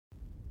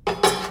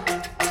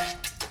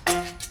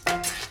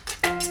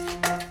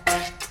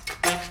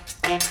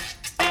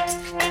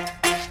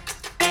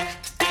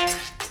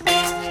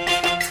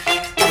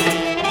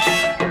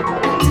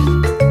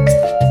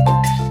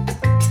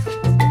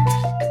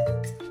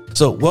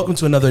So welcome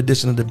to another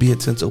edition of the Be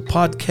Atento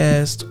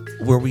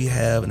podcast, where we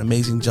have an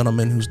amazing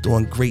gentleman who's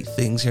doing great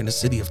things here in the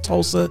city of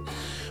Tulsa.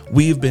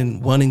 We've been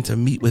wanting to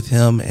meet with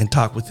him and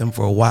talk with him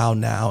for a while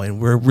now, and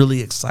we're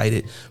really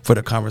excited for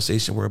the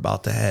conversation we're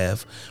about to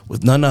have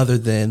with none other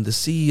than the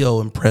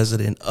CEO and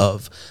president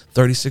of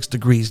 36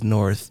 Degrees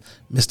North,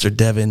 Mr.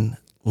 Devon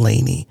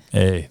Laney.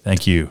 Hey,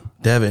 thank you.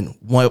 Devon,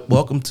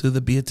 welcome to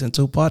the Be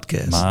Atento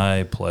podcast.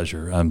 My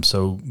pleasure. I'm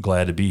so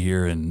glad to be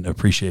here and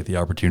appreciate the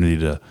opportunity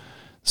to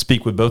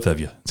speak with both of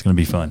you. It's going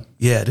to be fun.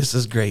 Yeah, this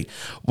is great.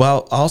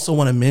 Well, I also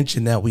want to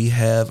mention that we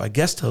have a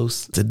guest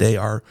host today.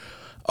 Our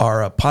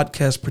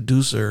podcast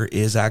producer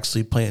is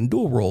actually playing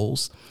dual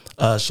roles.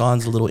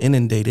 Sean's a little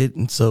inundated,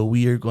 and so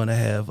we are going to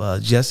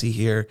have Jesse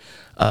here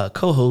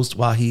co-host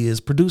while he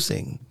is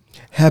producing.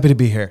 Happy to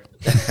be here.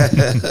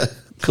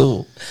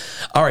 Cool.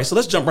 All right, so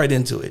let's jump right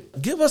into it.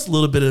 Give us a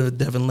little bit of a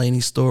Devon Laney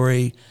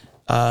story.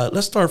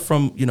 Let's start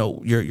from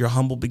your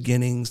humble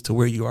beginnings to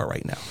where you are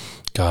right now.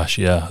 Gosh,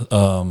 yeah.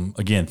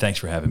 Again, thanks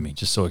for having me.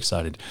 Just so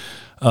excited.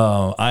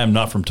 I am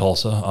not from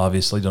Tulsa,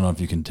 obviously. Don't know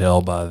if you can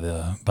tell by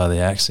the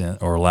accent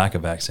or lack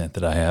of accent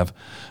that I have.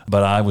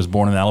 But I was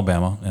born in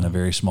Alabama, in a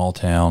very small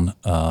town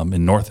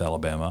in North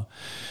Alabama.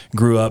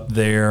 Grew up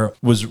there.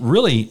 Was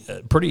really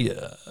pretty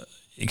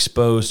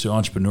exposed to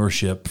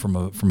entrepreneurship from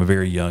a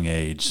very young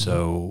age.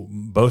 So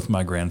both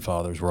my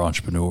grandfathers were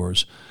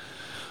entrepreneurs.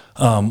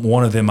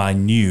 One of them I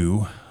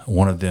knew.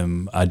 One of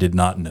them I did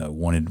not know.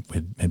 One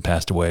had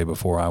passed away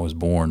before I was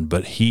born,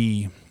 but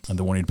the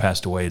one who'd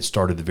passed away, had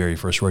started the very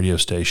first radio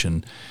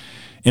station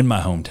in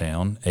my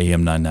hometown,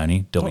 AM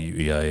 990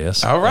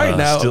 WEIS. All right,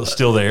 now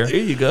still there. There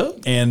you go.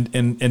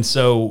 And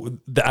so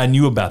I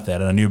knew about that,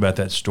 and I knew about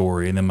that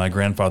story. And then my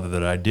grandfather,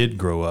 that I did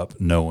grow up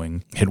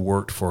knowing, had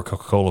worked for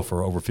Coca-Cola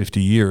for over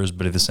 50 years,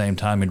 but at the same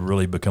time had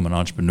really become an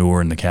entrepreneur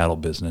in the cattle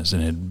business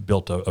and had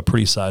built a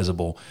pretty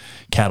sizable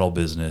cattle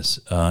business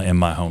in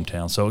my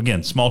hometown. So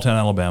again, small town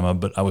Alabama,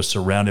 but I was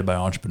surrounded by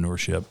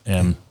entrepreneurship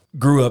and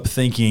grew up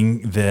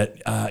thinking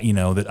that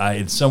that I,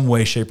 in some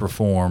way, shape, or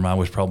form, I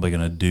was probably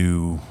going to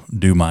do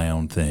my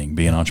own thing,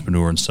 be an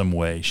entrepreneur in some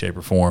way, shape,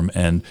 or form,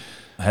 and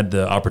I had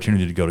the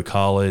opportunity to go to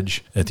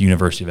college at the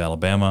University of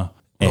Alabama.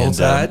 And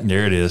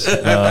there it is. Okay.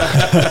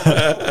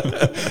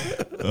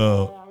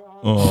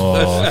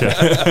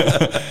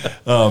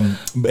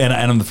 And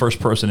I'm the first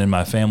person in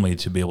my family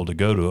to be able to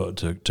go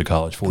to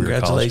college, 4-year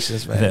college.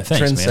 Congratulations, man.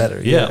 Thanks, trendsetter.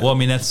 Man. Yeah. Well, I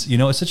mean, that's,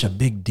 it's such a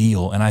big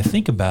deal. And I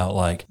think about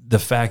like the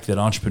fact that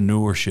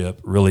entrepreneurship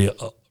really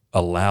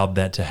allowed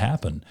that to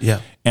happen.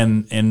 Yeah.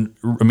 And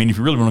I mean, if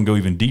you really want to go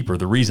even deeper,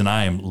 the reason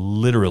I am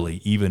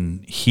literally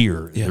even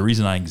here, the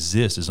reason I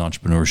exist is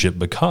entrepreneurship,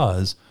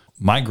 because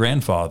my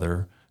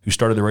grandfather, who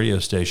started the radio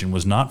station,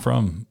 was not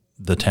from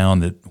the town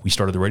that we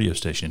started the radio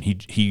station.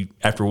 He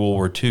after World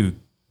War II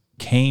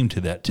came to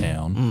that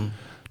town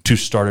to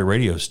start a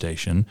radio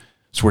station.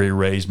 It's where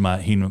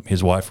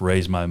his wife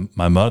raised my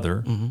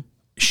mother. Mm-hmm.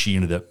 She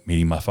ended up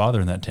meeting my father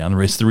in that town.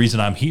 It's the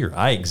reason I'm here.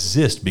 I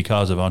exist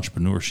because of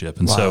entrepreneurship.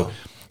 And so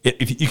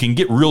if you can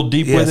get real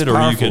deep with it, or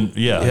powerful.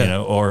 You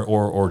can,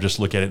 or just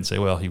look at it and say,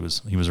 well, he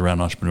was around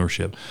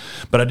entrepreneurship.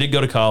 But I did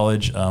go to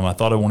college. I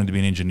thought I wanted to be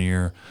an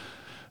engineer.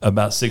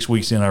 About 6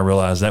 weeks in, I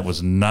realized that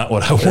was not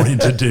what I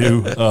wanted to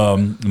do,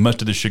 much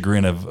to the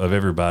chagrin of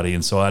everybody.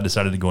 And so I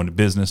decided to go into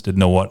business, didn't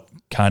know what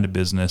kind of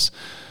business,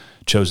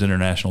 chose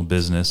international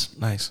business.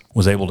 Nice.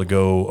 Was able to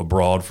go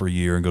abroad for a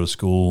year and go to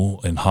school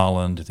in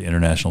Holland at the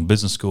International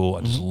Business School.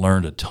 I just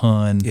learned a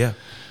ton. Yeah.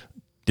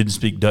 Didn't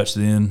speak Dutch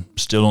then,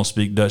 still don't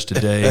speak Dutch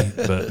today,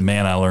 but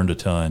man, I learned a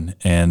ton.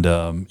 And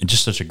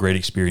just such a great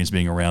experience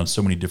being around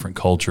so many different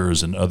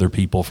cultures and other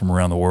people from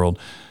around the world.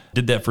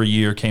 Did that for a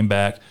year, came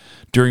back.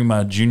 During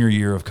my junior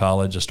year of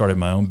college, I started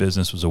my own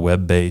business. It was a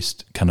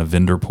web-based kind of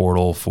vendor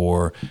portal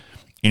for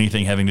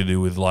anything having to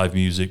do with live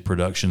music,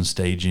 production,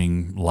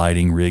 staging,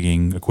 lighting,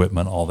 rigging,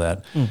 equipment, all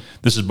that.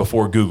 This is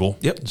before Google,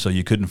 so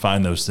you couldn't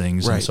find those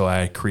things. Right. And so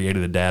I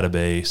created a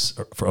database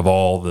of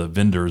all the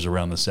vendors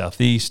around the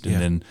Southeast,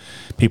 and then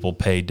people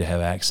paid to have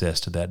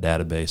access to that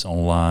database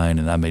online,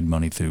 and I made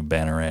money through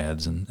banner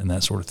ads and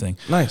that sort of thing.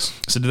 Nice.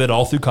 So did that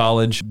all through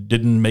college.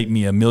 Didn't make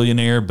me a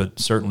millionaire, but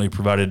certainly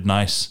provided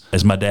nice,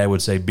 as my dad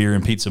would say, beer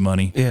and pizza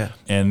money. Yeah.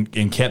 And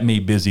kept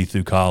me busy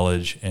through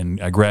college. And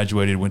I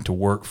graduated, went to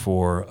work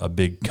for a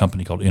big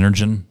company called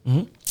Energen.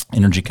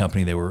 Energy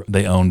company.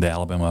 They owned the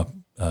Alabama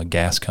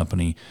gas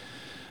company.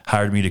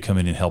 Hired me to come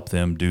in and help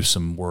them do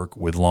some work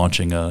with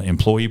launching an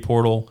employee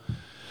portal.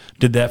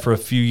 Did that for a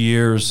few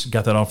years,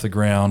 got that off the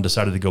ground,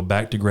 decided to go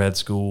back to grad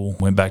school,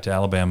 went back to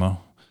Alabama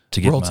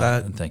to get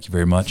thank you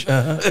very much.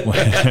 Went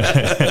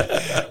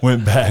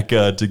back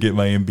to get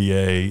my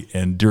MBA,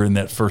 and during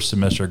that first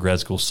semester of grad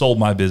school, sold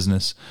my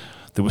business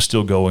that was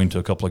still going to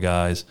a couple of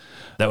guys.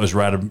 That was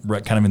right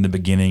kind of in the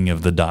beginning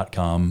of the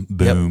 .com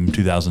boom,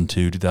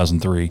 2002,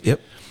 2003. Yep.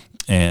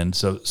 And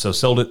so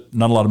sold it,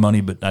 not a lot of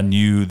money, but I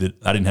knew that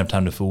I didn't have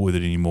time to fool with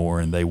it anymore,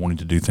 and they wanted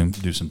to do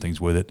some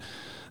things with it.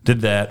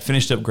 Did that,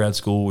 finished up grad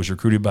school, was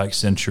recruited by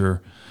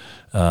Accenture,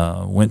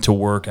 Went to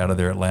work out of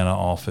their Atlanta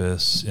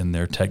office in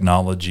their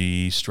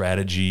technology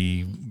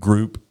strategy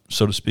group,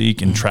 so to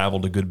speak, and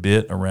traveled a good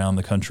bit around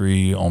the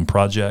country on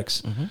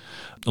projects.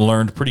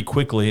 Learned pretty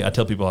quickly. I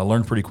tell people I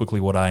learned pretty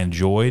quickly what I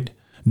enjoyed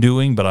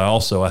doing, but I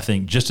also, I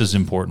think, just as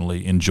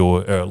importantly,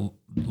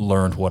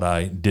 learned what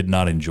I did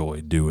not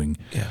enjoy doing.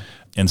 Yeah.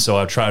 And so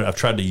I've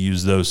tried to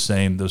use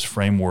those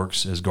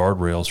frameworks as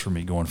guardrails for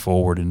me going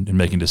forward and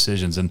making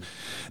decisions. And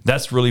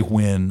that's really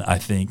when I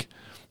think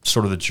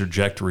sort of the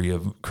trajectory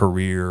of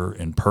career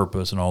and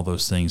purpose and all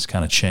those things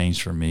kind of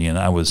changed for me. And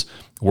I was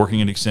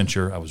working at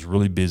Accenture. I was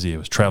really busy. I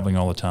was traveling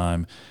all the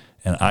time.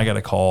 And I got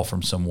a call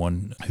from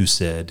someone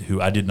who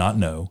I did not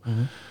know,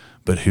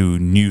 but who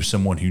knew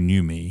someone who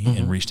knew me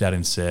and reached out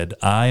and said,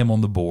 I am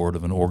on the board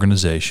of an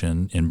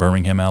organization in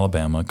Birmingham,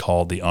 Alabama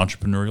called the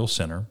Entrepreneurial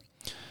Center.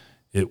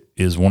 It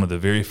is one of the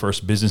very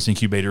first business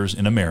incubators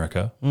in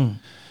America.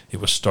 It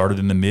was started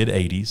in the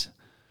mid-'80s,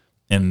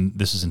 and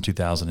this is in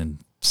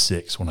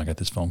 2006 when I got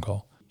this phone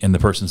call. And the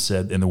person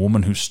said, and the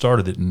woman who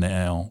started it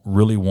now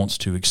really wants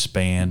to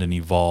expand and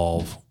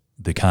evolve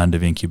the kind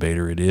of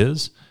incubator it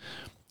is,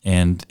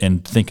 and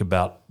think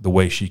about the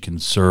way she can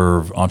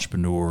serve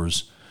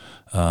entrepreneurs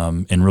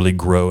and really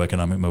grow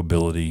economic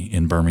mobility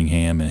in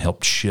Birmingham and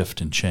help shift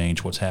and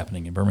change what's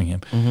happening in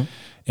Birmingham.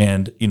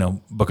 And,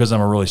 because I'm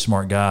a really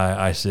smart guy,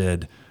 I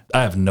said,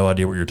 I have no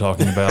idea what you're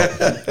talking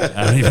about.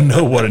 I don't even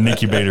know what an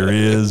incubator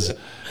is.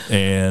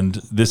 And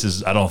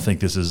I don't think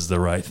this is the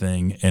right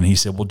thing. And he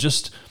said, well,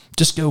 just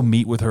go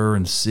meet with her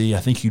and see. I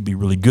think you'd be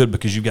really good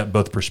because you've got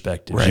both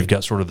perspectives. Right. You've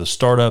got sort of the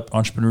startup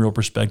entrepreneurial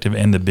perspective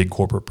and the big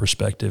corporate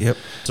perspective. Yep.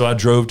 So I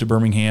drove to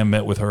Birmingham,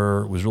 met with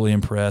her, was really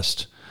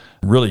impressed,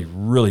 really,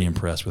 really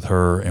impressed with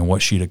her and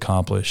what she'd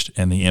accomplished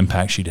and the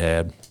impact she'd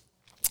had.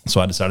 So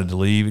I decided to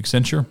leave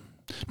Accenture,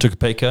 took a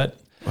pay cut.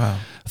 Wow.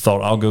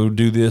 Thought I'll go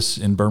do this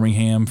in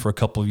Birmingham for a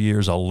couple of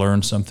years. I'll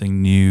learn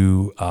something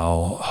new.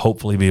 I'll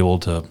hopefully be able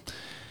to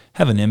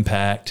have an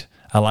impact.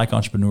 I like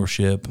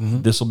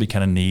entrepreneurship. This will be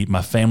kind of neat.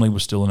 My family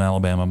was still in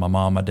Alabama, my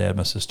mom, my dad,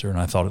 my sister, and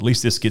I thought at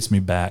least this gets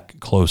me back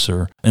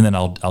closer, and then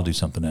I'll do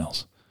something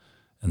else.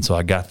 And so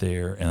I got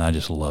there, and I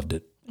just loved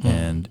it.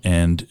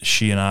 And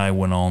she and I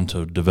went on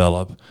to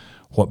develop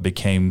what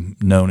became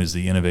known as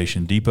the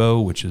Innovation Depot,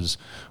 which is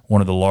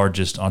one of the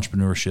largest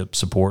entrepreneurship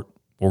support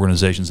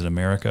organizations in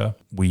America.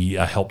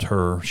 I helped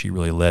her, she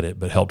really led it,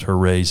 but helped her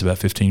raise about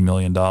 $15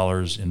 million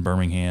in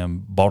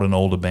Birmingham, bought an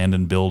old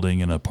abandoned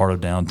building in a part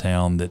of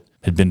downtown that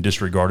had been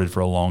disregarded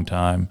for a long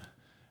time,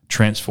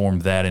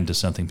 transformed that into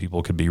something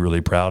people could be really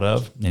proud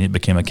of, and it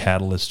became a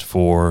catalyst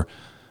for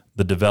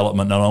the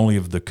development not only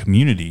of the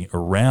community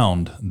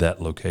around that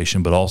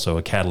location, but also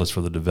a catalyst for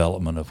the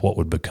development of what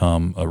would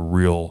become a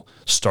real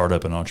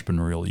startup and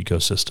entrepreneurial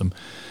ecosystem.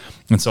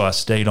 And so I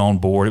stayed on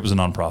board. It was a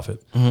nonprofit.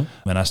 And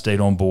I stayed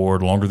on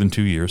board longer than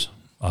 2 years,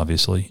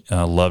 obviously.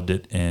 Loved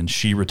it. And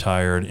she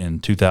retired in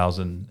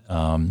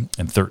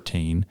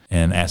 2013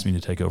 and asked me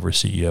to take over as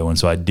CEO. And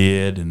so I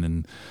did, and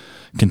then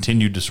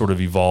continued to sort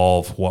of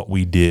evolve what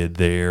we did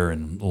there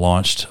and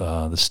launched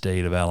the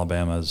state of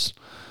Alabama's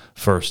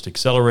first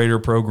accelerator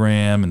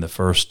program and the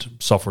first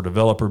software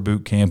developer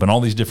boot camp and all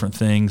these different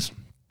things.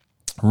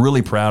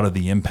 Really proud of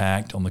the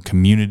impact on the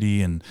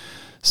community and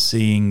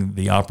seeing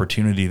the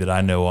opportunity that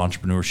I know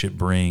entrepreneurship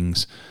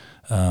brings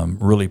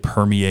really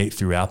permeate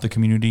throughout the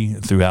community,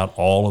 throughout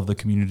all of the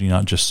community,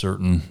 not just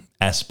certain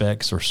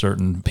aspects or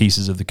certain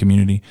pieces of the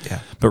community,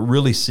 but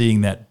really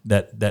seeing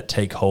that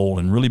take hold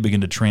and really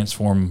begin to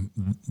transform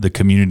the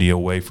community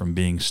away from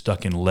being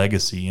stuck in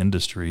legacy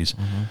industries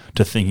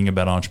to thinking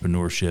about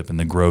entrepreneurship and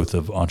the growth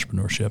of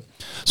entrepreneurship.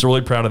 So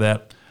really proud of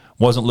that.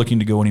 Wasn't looking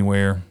to go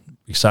anywhere,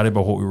 excited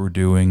about what we were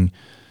doing.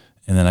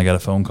 And then I got a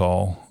phone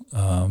call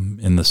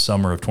in the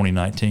summer of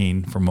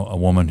 2019 from a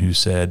woman who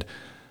said,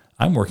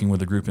 I'm working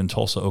with a group in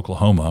Tulsa,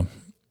 Oklahoma,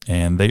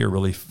 and they are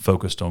really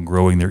focused on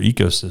growing their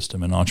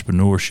ecosystem and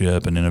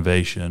entrepreneurship and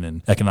innovation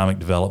and economic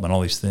development,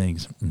 all these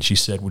things. And she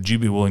said, would you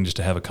be willing just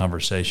to have a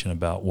conversation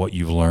about what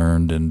you've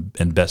learned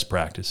and best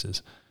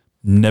practices?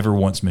 Never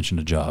once mentioned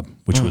a job,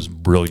 which was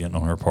brilliant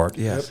on her part.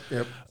 Yes.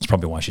 Yep. That's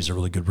probably why she's a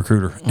really good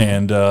recruiter.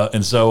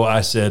 And so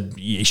I said,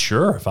 yeah,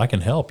 sure, if I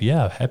can help,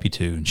 yeah, happy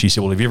to. And she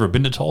said, well, have you ever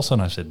been to Tulsa?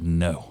 And I said,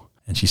 no.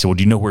 And she said, well,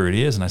 do you know where it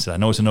is? And I said, I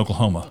know it's in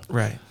Oklahoma.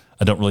 Right.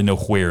 I don't really know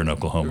where in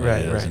Oklahoma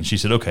it is. Right. And she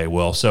said, okay,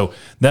 well, so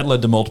that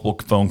led to multiple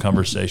phone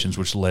conversations,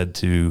 which led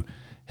to,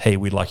 hey,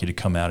 we'd like you to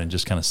come out and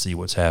just kind of see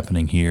what's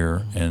happening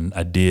here. And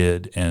I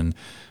did, and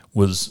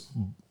was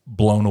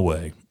blown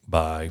away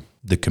by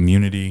the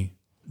community,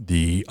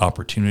 the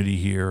opportunity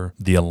here,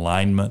 the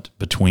alignment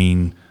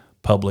between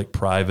public,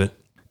 private,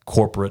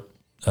 corporate,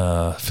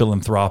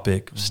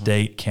 philanthropic,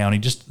 state, county,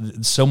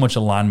 just so much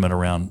alignment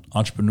around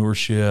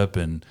entrepreneurship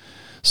and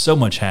so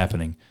much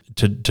happening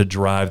to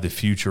drive the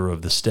future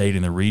of the state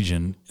and the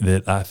region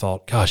that I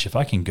thought, gosh, if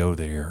I can go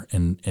there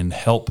and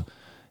help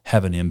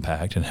have an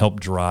impact and help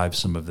drive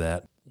some of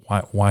that,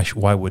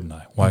 why wouldn't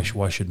I? Why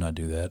shouldn't I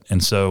do that?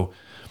 And so,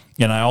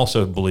 and I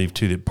also believe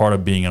too that part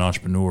of being an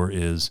entrepreneur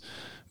is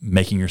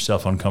making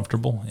yourself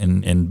uncomfortable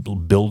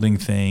and building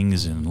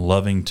things and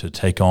loving to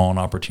take on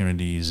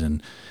opportunities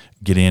and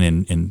get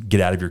in and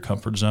get out of your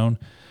comfort zone.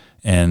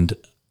 And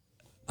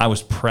I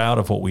was proud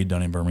of what we'd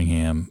done in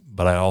Birmingham,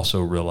 but I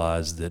also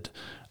realized that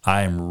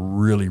I am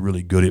really,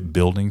 really good at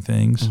building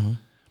things,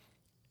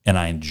 and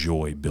I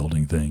enjoy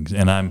building things,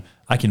 and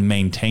I can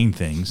maintain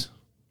things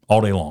all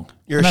day long.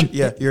 You're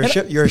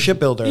a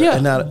shipbuilder,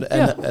 and not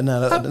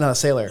a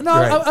sailor. No,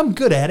 Right. I'm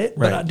good at it,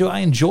 Right. but do I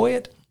enjoy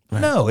it?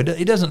 Right. No,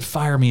 it doesn't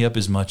fire me up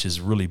as much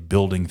as really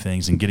building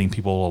things and getting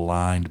people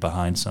aligned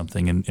behind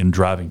something and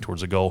driving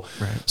towards a goal.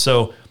 Right.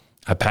 So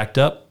I packed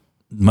up,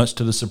 much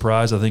to the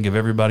surprise, I think, of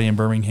everybody in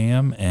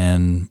Birmingham,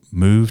 and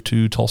moved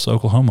to Tulsa,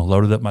 Oklahoma,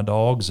 loaded up my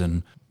dogs,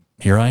 and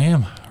here I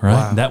am, right?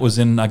 Wow. That was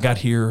I got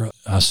here,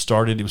 I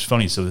started, it was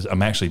funny. So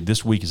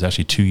this week is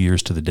actually 2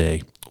 years to the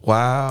day.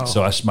 Wow.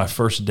 So my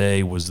first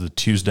day was the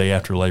Tuesday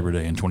after Labor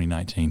Day in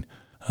 2019,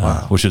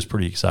 Wow. which is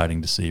pretty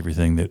exciting to see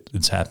everything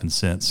that's happened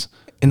since.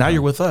 And now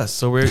you're with us.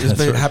 So it's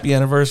been a happy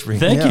anniversary.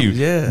 Thank you.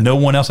 Yeah. No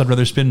one else I'd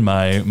rather spend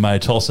my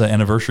Tulsa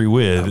anniversary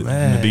with than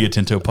man. the Be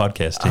Atento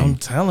podcast team. I'm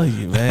telling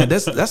you, man,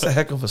 that's a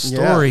heck of a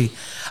story.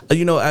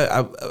 You know,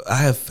 I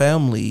have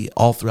family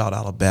all throughout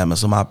Alabama.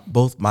 So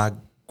both my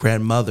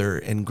grandmother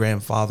and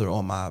grandfather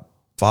on my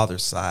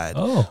father's side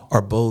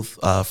are both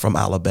from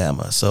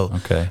Alabama. So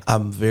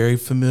I'm very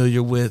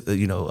familiar with.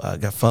 I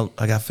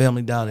got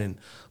family down in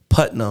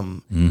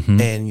Putnam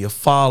and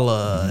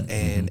Eufaula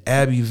and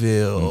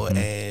Abbeville,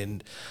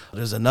 and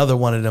there's another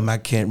one of them I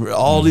can't remember.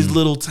 All these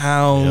little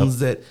towns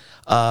that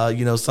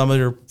some of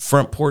their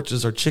front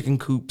porches are chicken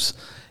coops,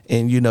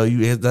 and you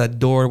have that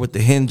door with the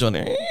hinge on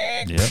there.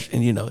 And it's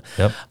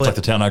like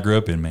the town I grew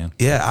up in, man.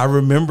 Yeah, I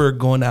remember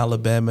going to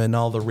Alabama and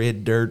all the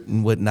red dirt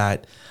and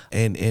whatnot,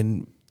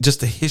 and just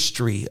the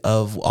history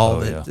of all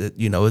that.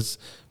 It's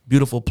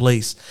beautiful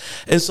place.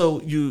 And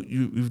so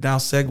you've now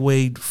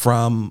segued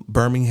from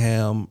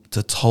Birmingham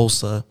to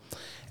Tulsa,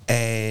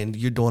 and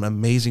you're doing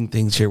amazing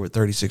things here with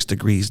 36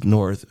 Degrees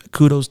North.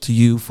 Kudos to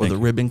you for the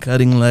ribbon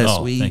cutting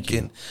last week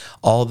and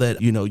all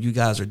that you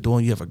guys are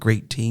doing. You have a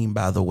great team,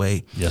 by the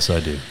way. Yes, I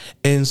do.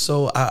 And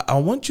so I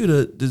want you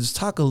to just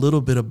talk a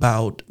little bit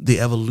about the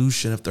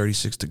evolution of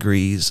 36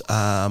 Degrees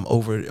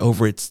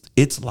over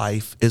its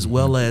life, as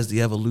well as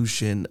the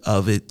evolution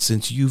of it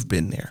since you've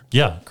been there.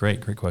 Yeah,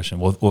 great question.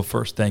 Well,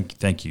 first,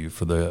 thank you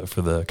for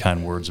the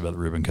kind words about the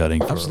ribbon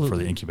cutting for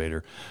the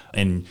incubator.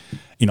 And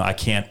I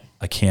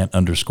can't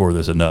underscore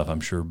this enough.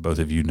 I'm sure both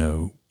of you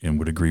know and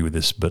would agree with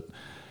this, but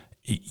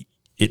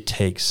it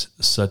takes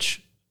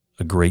such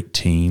a great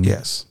team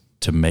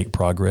to make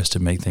progress, to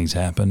make things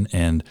happen.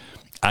 And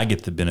I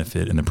get the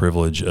benefit and the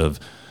privilege of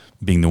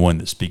being the one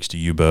that speaks to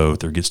you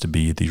both or gets to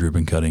be at these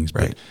ribbon cuttings.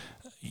 But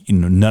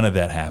none of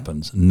that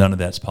happens. None of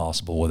that's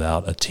possible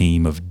without a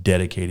team of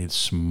dedicated,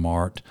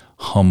 smart,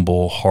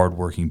 humble,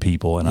 hardworking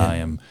people. And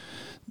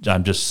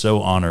I'm just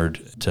so honored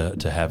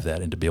to have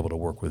that and to be able to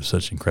work with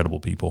such incredible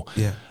people.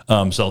 Yeah.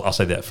 So I'll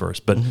say that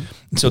first. But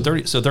so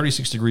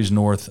 36 Degrees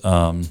North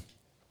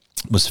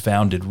was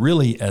founded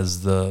really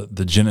as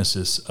the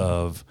genesis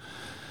of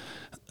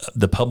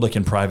the public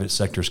and private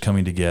sectors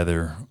coming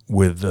together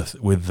with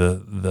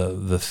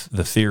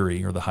the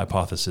theory or the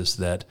hypothesis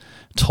that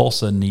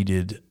Tulsa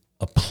needed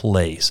a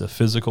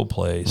physical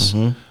place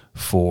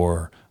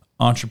for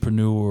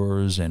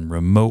entrepreneurs and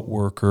remote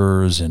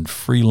workers and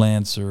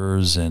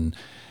freelancers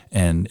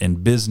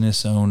and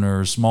business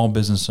owners, small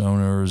business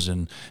owners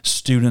and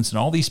students and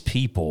all these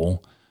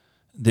people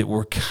that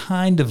were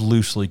kind of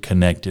loosely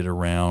connected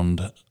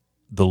around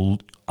the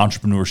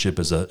entrepreneurship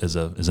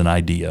as an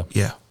idea,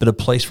 but a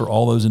place for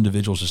all those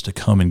individuals just to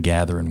come and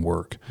gather and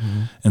work.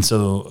 And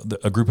so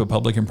a group of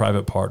public and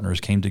private partners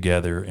came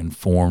together and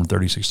formed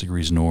 36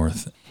 Degrees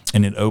North,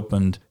 and it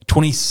opened.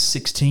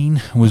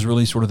 2016 was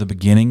really sort of the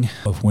beginning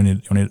of when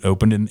it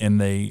opened, and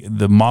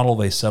the model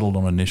they settled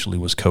on initially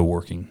was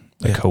co-working,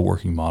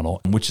 co-working model,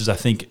 which is I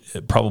think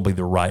probably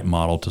the right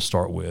model to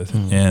start with.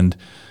 And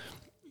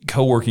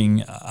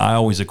co-working, I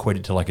always equate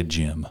it to like a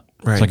gym.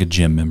 Right. It's like a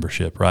gym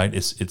membership, right?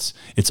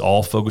 It's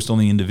all focused on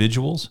the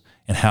individuals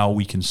and how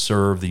we can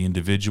serve the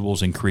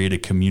individuals and create a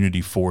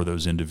community for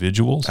those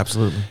individuals.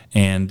 Absolutely.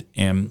 And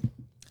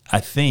I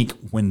think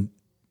when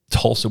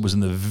Tulsa was in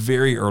the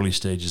very early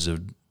stages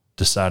of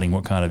deciding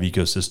what kind of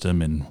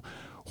ecosystem and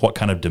what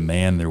kind of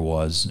demand there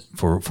was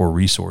for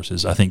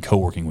resources, I think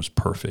co-working was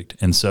perfect.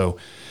 And so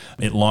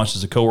it launched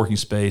as a co-working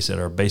space at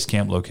our base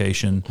camp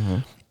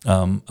location.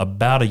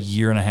 About a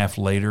year and a half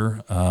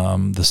later,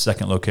 the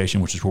second location,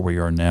 which is where we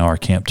are now, our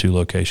Camp 2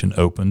 location,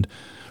 opened,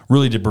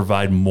 really to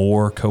provide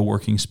more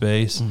co-working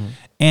space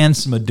and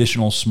some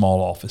additional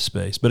small office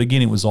space. But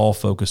again, it was all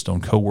focused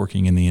on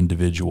co-working and the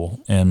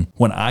individual. And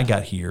when I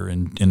got here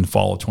in the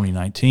fall of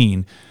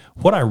 2019,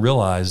 what I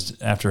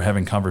realized after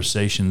having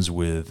conversations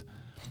with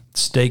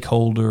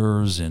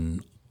stakeholders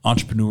and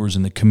entrepreneurs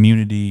in the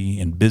community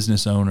and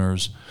business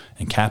owners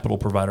and capital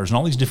providers and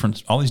all these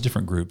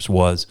different groups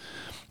was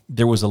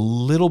there was a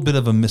little bit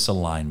of a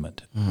misalignment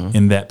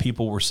in that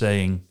people were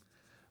saying,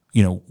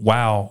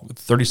 wow,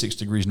 36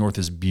 Degrees North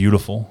is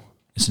beautiful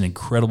It's an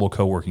incredible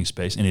co-working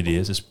space, and it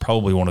is. It's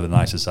probably one of the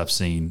nicest I've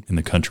seen in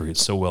the country.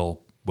 It's so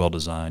well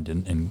designed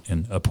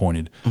and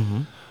appointed.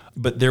 Mm-hmm.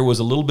 But there was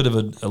a little bit of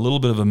a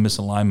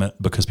misalignment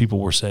because people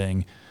were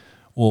saying,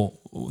 "Well,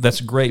 that's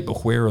great,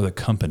 but where are the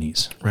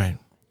companies? Right.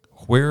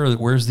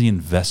 Where's the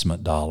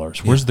investment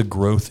dollars? Where's the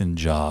growth in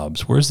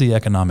jobs? Where's the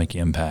economic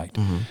impact?"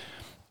 Mm-hmm.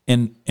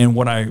 And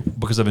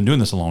because I've been doing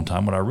this a long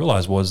time, what I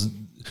realized was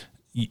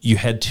you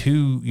had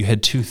two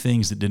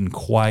things that didn't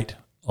quite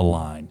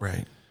align.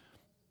 Right.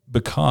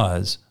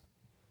 Because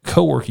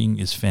co-working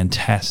is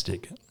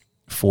fantastic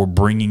for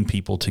bringing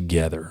people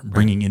together,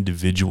 bringing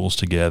individuals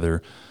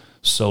together,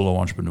 solo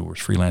entrepreneurs,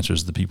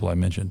 freelancers, the people I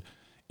mentioned.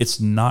 It's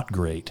not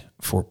great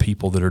for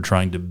people that are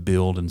trying to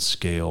build and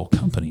scale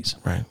companies.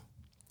 Right.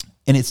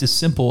 And it's as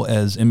simple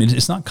as, I mean,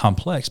 it's not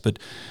complex, but,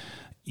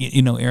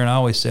 Aaron, I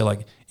always say,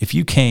 like, if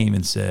you came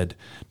and said,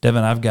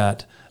 Devon, I've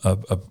got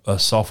a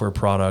software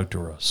product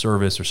or a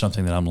service or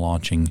something that I'm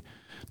launching,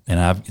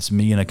 and it's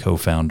me and a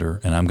co-founder,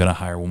 and I'm going to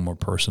hire one more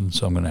person,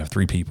 so I'm going to have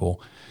 3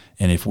 people.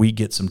 And if we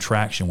get some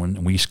traction,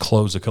 when we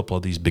close a couple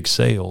of these big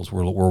sales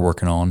we're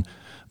working on,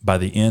 by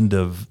the end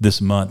of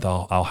this month,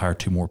 I'll hire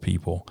 2 more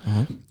people.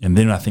 Mm-hmm. And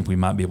then I think we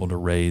might be able to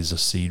raise a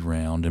seed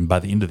round. And by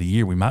the end of the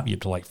year, we might be up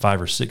to like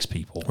 5 or 6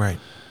 people. Right.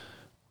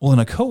 Well, in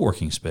a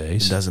co-working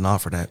space, it doesn't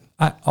offer that.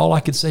 All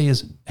I could say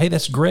is, hey,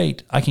 that's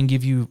great. I can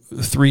give you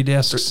 3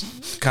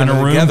 desks kind in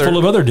a room together. Full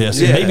of other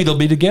desks. Yeah. And maybe they'll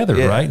be together,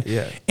 yeah. right?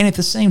 Yeah. And at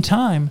the same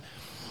time,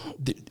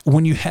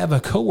 when you have a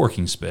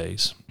co-working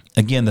space,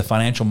 again, the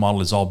financial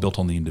model is all built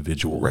on the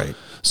individual. Right.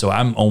 So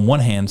I'm on one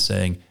hand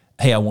saying,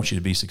 hey, I want you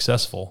to be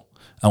successful.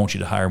 I want you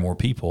to hire more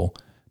people.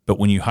 But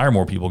when you hire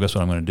more people, guess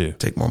what I'm going to do?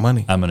 Take more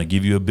money. I'm going to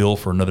give you a bill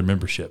for another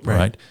membership,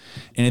 right?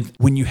 And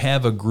when you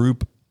have a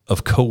group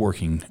of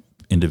co-working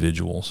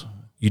individuals,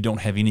 you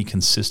don't have any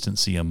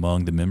consistency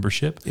among the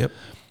membership,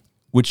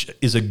 which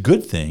is a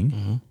good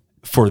thing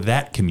for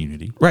that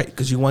community. Right,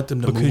 because you want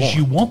them to move on. Because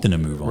you want them to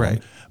move on.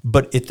 Right.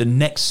 But at the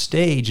next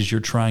stage, as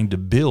you're trying to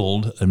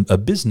build a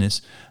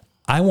business,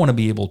 we want to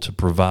be able to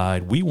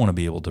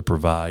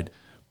provide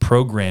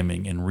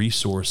programming and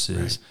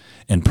resources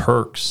and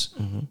perks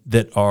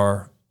that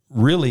are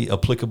really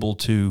applicable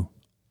to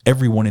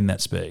everyone in that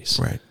space.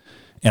 Right.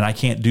 And I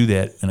can't do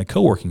that in a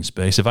co-working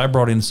space. If I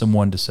brought in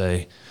someone to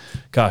say,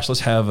 gosh,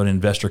 let's have an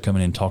investor come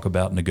in and talk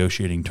about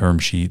negotiating term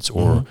sheets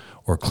or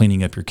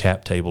cleaning up your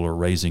cap table or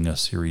raising a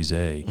Series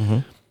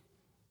A,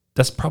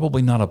 that's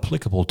probably not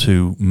applicable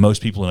to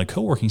most people in a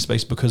co-working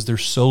space because they're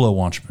solo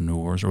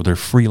entrepreneurs or they're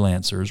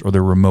freelancers or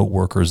they're remote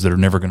workers that are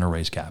never going to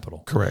raise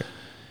capital. Correct.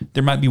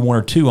 There might be 1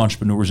 or 2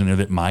 entrepreneurs in there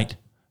that might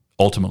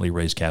ultimately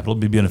raise capital,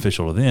 be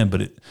beneficial to them,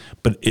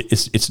 but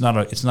it's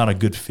not a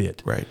good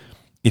fit. Right.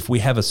 If we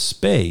have a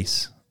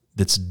space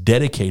that's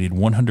dedicated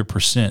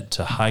 100%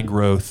 to high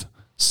growth,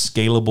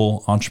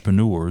 scalable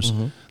entrepreneurs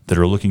that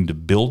are looking to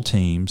build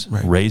teams,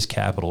 raise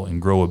capital, and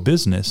grow a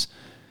business,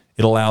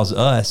 it allows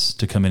us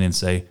to come in and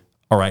say,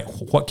 all right,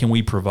 what can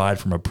we provide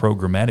from a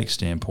programmatic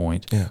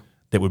standpoint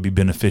that would be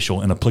beneficial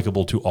and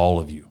applicable to all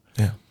of you?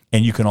 Yeah.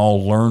 And you can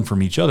all learn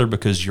from each other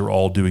because you're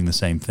all doing the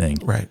same thing.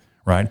 Right.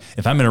 Right?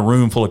 If I'm in a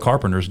room full of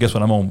carpenters, guess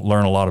what I'm going to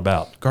learn a lot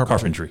about?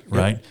 Carpentry,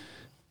 right?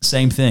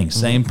 Same thing,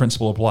 same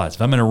principle applies.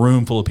 If I'm in a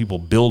room full of people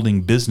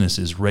building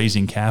businesses,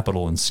 raising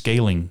capital, and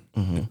scaling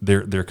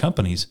their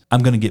companies,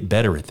 I'm going to get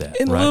better at that.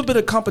 And a little bit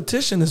of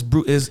competition is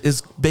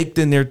baked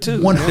in there too.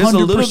 100%. There's a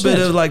little bit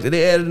of like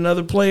they added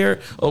another player.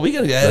 Oh, we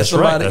got to add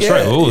somebody. That's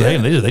right. Oh,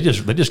 they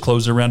just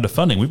closed their round of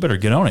funding. We better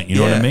get on it. You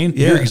know what I mean?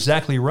 Yeah. You're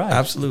exactly right.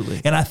 Absolutely.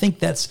 And I think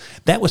that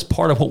was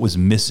part of what was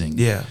missing.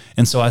 Yeah.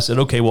 And so I said,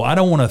 okay, well,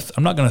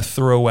 I'm not going to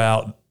throw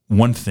out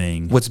one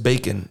thing. What's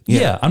bacon?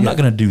 I'm not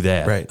going to do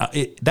that.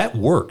 Right. That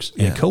works.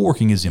 And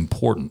co-working is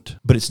important,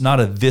 but it's not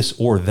a this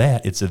or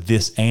that. It's a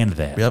this and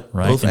that. Yep.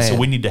 Right. So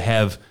we need to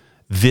have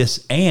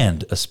this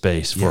and a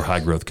space for high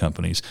growth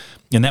companies.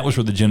 And that was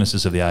where the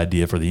genesis of the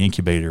idea for the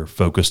incubator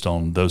focused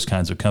on those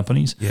kinds of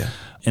companies. Yeah.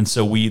 And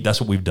so that's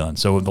what we've done.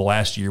 So the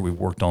last year we've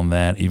worked on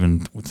that,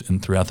 even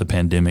throughout the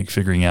pandemic,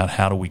 figuring out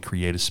how do we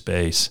create a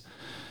space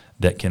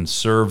that can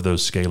serve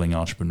those scaling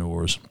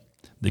entrepreneurs,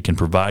 that can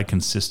provide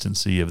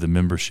consistency of the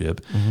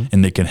membership,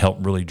 and that can help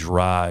really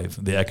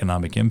drive the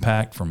economic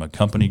impact from a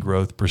company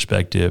growth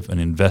perspective, an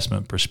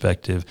investment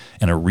perspective,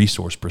 and a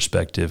resource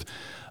perspective.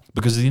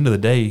 Because at the end of the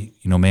day,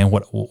 man,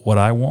 what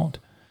I want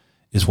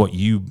is what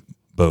you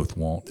both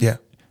want,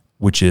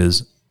 which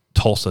is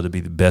Tulsa to be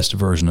the best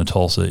version of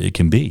Tulsa it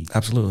can be.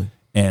 Absolutely.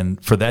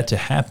 And for that to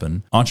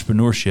happen,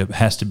 entrepreneurship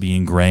has to be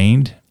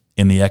ingrained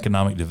in the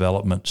economic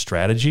development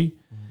strategy,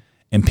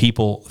 and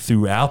people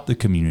throughout the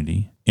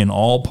community, in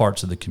all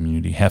parts of the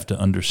community, have to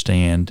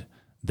understand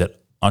that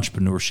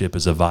entrepreneurship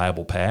is a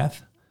viable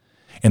path,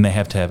 and they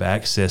have to have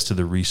access to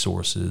the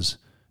resources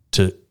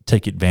to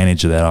take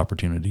advantage of that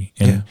opportunity.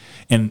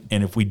 And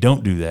if we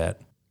don't do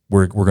that,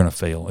 we're going to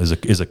fail.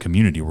 As a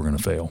community, we're going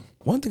to fail.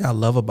 One thing I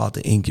love about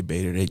the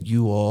incubator that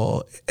you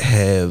all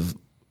have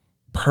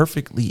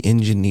perfectly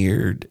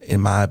engineered,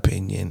 in my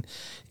opinion,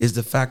 is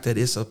the fact that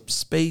it's a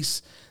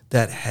space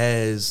that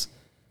has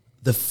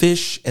the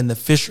fish and the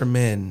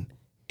fishermen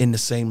in the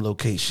same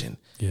location.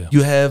 Yeah.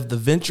 You have the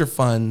venture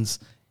funds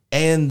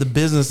and the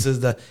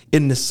businesses that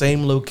in the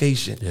same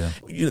location.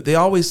 Yeah. They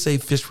always say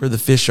fish where the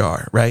fish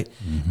are, right?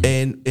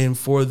 And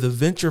for the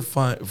venture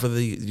fund, for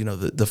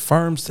the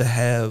firms to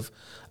have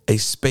a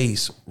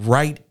space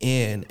right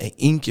in an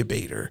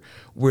incubator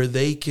where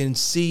they can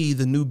see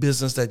the new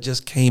business that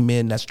just came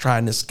in that's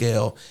trying to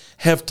scale,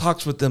 have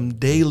talks with them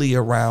daily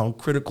around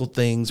critical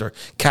things or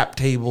cap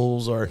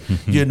tables or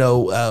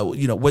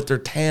what their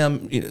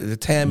TAM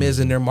is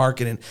in their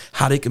market and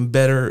how they can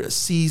better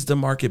seize the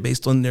market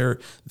based on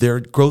their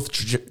growth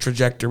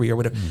trajectory or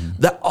whatever.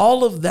 That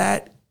all of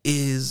that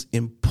is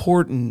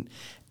important.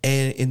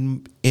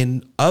 And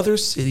in other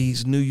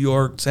cities, New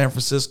York, San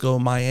Francisco,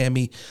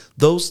 Miami,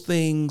 those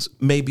things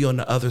may be on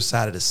the other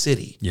side of the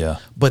city. Yeah.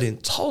 But in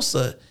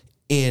Tulsa,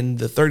 in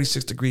the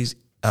 36 Degrees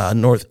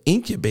North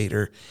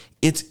incubator,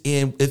 it's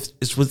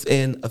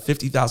within a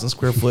 50,000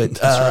 square foot.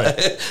 That's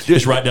right.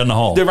 It's right down the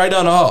hall. They're right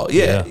down the hall.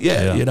 Yeah.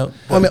 Well,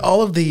 I mean,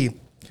 all of the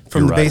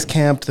from the base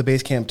camp to the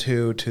base camp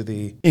 2 to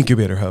the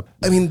incubator hub.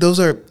 I mean,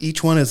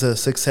 each one is a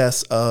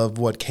success of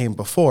what came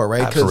before,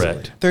 right?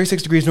 Correct.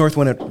 36 Degrees North,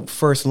 when it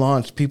first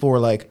launched, people were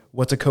like,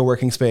 what's a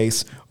co-working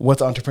space?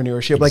 What's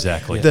entrepreneurship?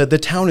 Exactly. Like the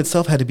town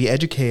itself had to be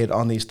educated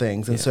on these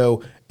things. And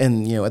so, at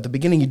the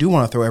beginning, you do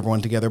want to throw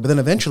everyone together, but then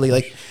eventually,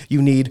 like,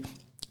 you need,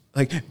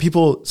 like,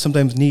 people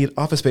sometimes need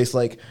office space.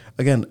 Like,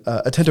 again,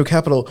 Atento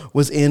Capital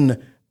was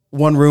in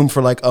one room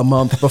for like a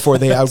month before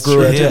they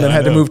outgrew it and then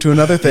had to move to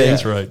another thing.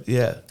 That's right.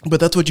 Yeah. But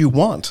that's what you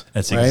want.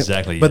 That's right?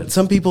 exactly it. But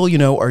some people,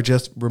 are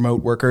just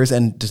remote workers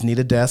and just need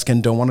a desk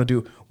and don't want to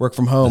do work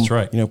from home. That's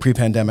right.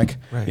 Pre-pandemic.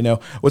 Right.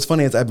 What's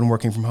funny is I've been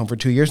working from home for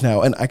 2 years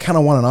now and I kind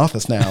of want an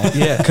office now.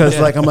 Yeah. Because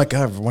I'm like,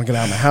 God, I want to get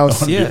out of my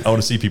house. I want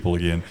to see people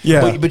again.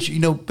 Yeah. But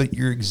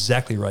you're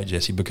exactly right,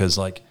 Jesse, because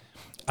like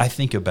I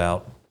think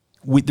about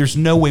there's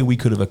no way we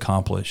could have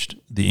accomplished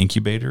the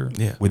incubator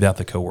without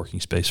the co-working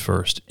space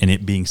first and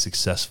it being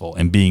successful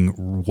and being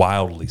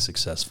wildly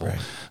successful. Right.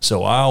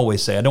 So I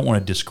always say I don't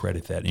want to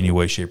discredit that in any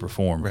way, shape, or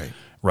form.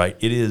 Right.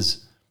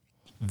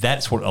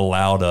 That's what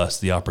allowed us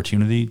the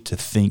opportunity to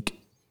think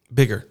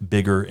bigger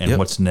and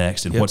what's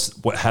next and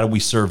how do we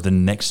serve the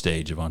next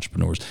stage of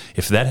entrepreneurs.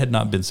 If that had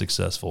not been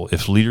successful,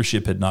 if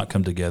leadership had not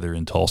come together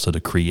in Tulsa to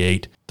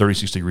create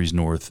 36 Degrees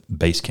North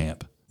Base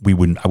Camp, I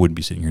wouldn't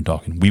be sitting here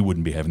talking. We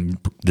wouldn't be having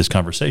this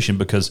conversation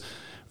because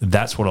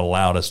that's what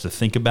allowed us to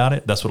think about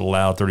it. That's what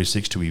allowed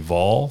 36 to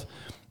evolve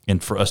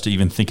and for us to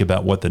even think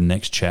about what the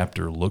next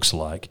chapter looks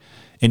like.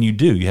 And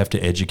you have to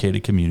educate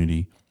a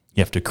community. You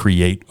have to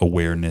create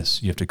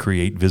awareness. You have to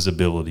create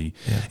visibility.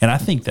 Yeah. And I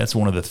think that's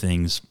one of the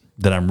things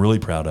that I'm really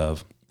proud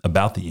of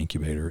about the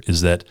incubator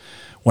is that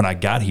when I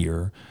got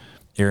here,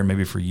 Aaron,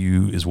 maybe for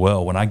you as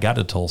well, when I got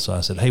to Tulsa, I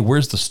said, hey,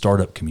 where's the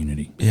startup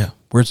community? Yeah.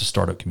 Where's the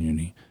startup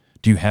community?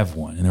 Do you have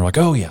one? And they're like,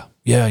 oh, yeah.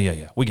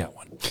 We got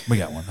one.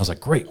 I was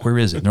like, great. Where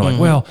is it? And they're like,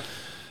 well,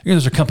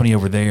 there's a company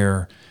over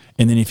there.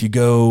 And then if you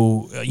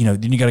go,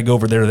 then you got to go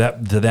over there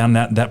to down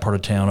that part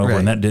of town over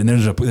and that. And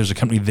there's a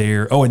company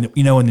there. Oh, and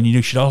then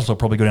you should also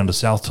probably go down to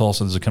South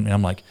Tulsa. There's a company.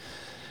 I'm like,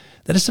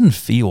 that just doesn't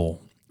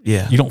feel.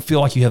 Yeah. You don't feel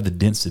like you have the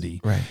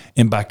density. Right.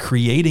 And by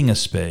creating a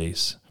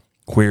space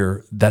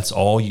where that's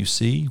all you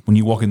see when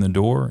you walk in the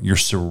door, you're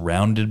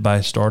surrounded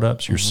by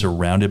startups. You're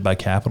surrounded by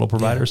capital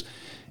providers.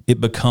 It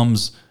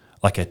becomes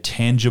like a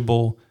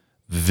tangible,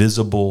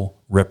 visible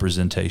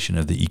representation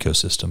of the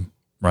ecosystem,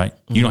 right?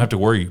 You don't have to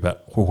worry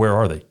about where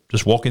are they.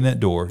 Just walk in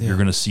that door, you're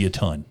going to see a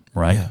ton,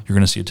 right? Yeah. You're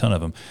going to see a ton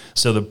of them.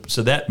 So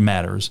that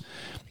matters.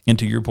 And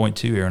to your point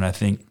too, Aaron, I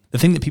think the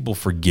thing that people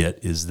forget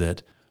is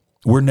that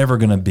we're never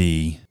going to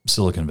be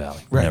Silicon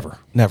Valley. Right.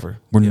 Never.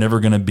 We're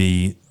never going to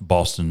be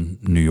Boston,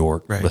 New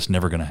York. Right. That's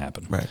never going to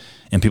happen. Right.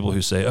 And people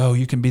who say, oh,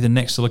 you can be the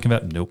next Silicon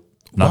Valley. Nope.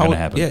 Not going to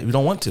happen. Yeah, we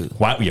don't want to.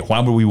 Why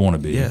would we want to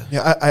be? Yeah.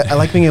 I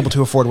like being able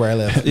to afford where I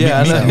live.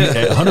 Yeah,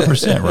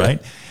 100%,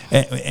 right?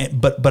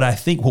 But I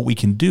think what we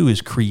can do is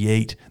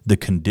create the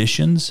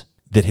conditions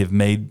that have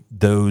made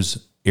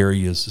those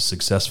areas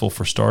successful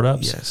for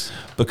startups. Yes.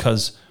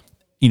 Because,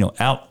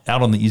 out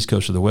on the East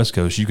Coast or the West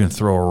Coast, you can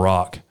throw a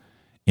rock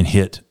and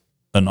hit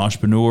an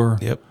entrepreneur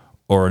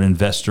or an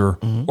investor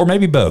or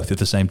maybe both at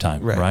the same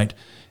time, right?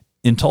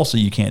 In Tulsa,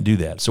 you can't do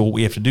that. So what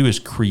we have to do is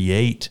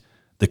create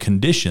the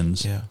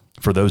conditions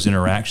for those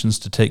interactions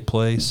to take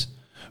place,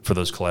 for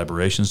those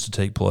collaborations to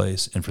take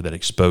place, and for that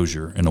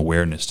exposure and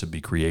awareness to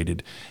be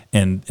created.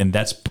 And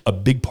that's a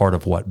big part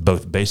of what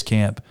both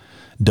Basecamp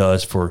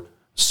does for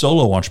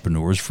solo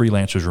entrepreneurs,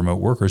 freelancers, remote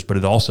workers, but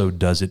it also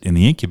does it in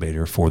the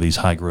incubator for these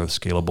high-growth,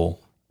 scalable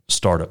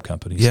startup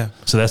companies. Yeah.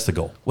 So that's the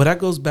goal. Well, that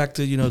goes back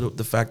to,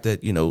 the fact that,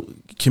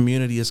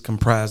 community is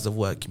comprised of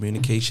what?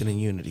 Communication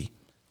and unity,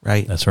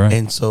 right? That's right.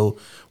 And so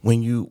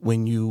when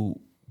you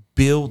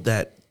build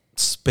that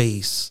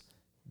space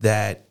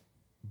that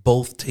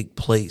both take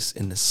place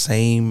in the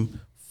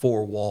same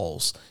four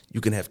walls,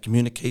 you can have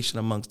communication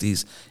amongst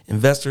these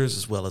investors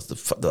as well as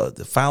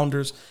the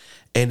founders,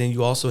 and then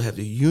you also have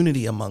the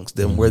unity amongst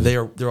them where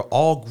they're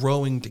all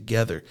growing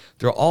together.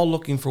 They're all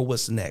looking for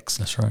what's next.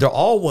 That's right. They're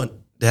all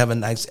to have a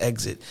nice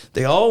exit.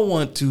 They all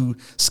want to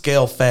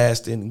scale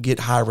fast and get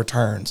high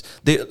returns.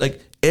 They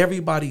like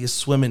everybody is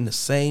swimming the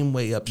same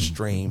way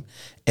upstream.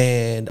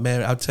 And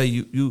man, I'll tell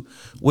you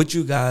what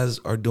you guys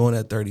are doing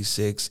at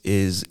 36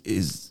 is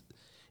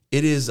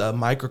a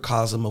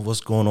microcosm of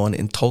what's going on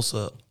in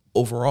Tulsa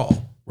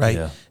overall, right?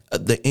 Yeah.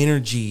 The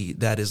energy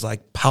that is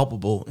like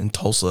palpable in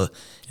Tulsa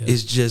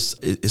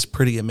is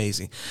pretty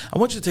amazing. I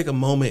want you to take a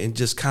moment and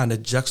just kind of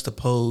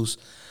juxtapose.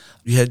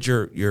 You had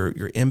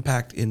your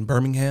impact in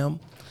Birmingham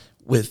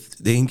with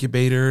the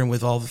incubator and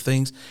with all the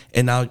things,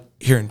 and now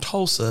here in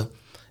Tulsa,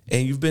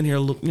 and you've been here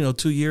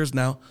 2 years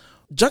now.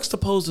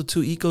 Juxtapose the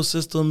two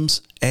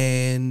ecosystems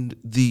and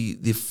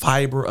the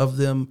fiber of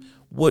them.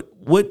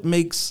 What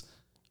makes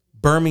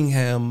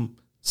Birmingham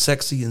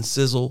sexy and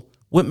sizzle?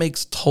 What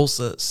makes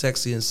Tulsa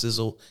sexy and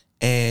sizzle,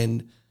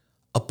 and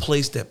a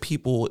place that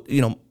people,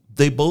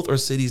 they both are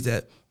cities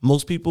that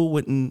most people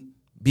wouldn't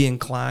be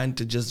inclined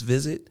to just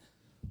visit.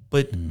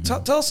 But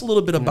tell us a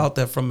little bit about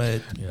that from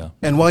a... Yeah.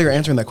 And while you're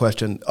answering that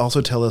question, also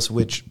tell us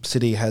which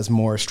city has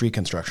more street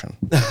construction.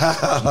 That's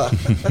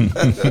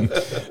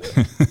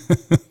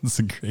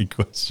a great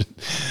question.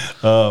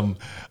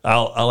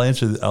 I'll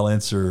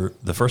answer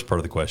the first part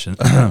of the question.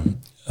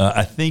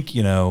 I think,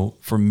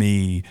 for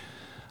me,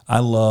 I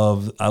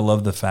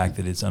love the fact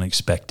that it's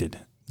unexpected.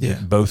 Yeah.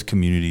 Both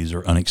communities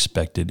are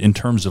unexpected in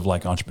terms of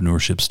like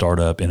entrepreneurship,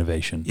 startup,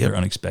 innovation. Yep. They're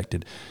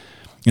unexpected.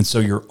 And so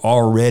you're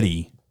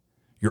already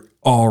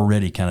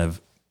kind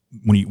of,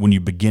 when you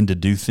begin to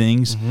do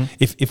things,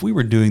 if we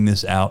were doing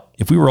this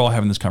if we were all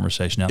having this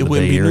conversation out in the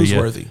Bay Area,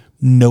 newsworthy.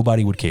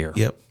 Nobody would care.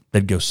 Yep.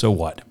 They'd go, so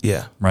what?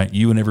 Yeah. Right?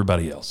 You and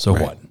everybody else. So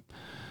what?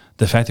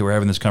 The fact that we're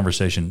having this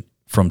conversation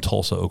from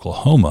Tulsa,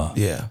 Oklahoma,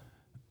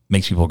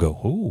 makes people go,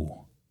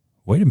 oh,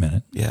 wait a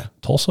minute. Yeah.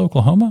 Tulsa,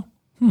 Oklahoma?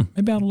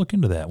 Maybe I ought to look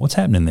into that. What's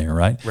happening there,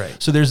 right? Right.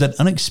 So there's that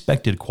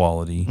unexpected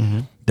quality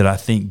that I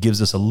think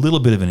gives us a little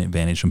bit of an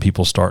advantage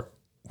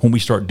when we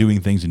start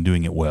doing things and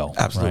doing it well.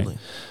 Absolutely.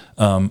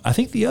 Right? I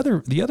think the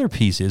other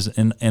piece is,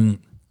 and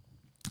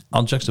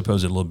I'll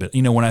juxtapose it a little bit.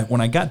 When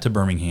I got to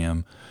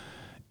Birmingham,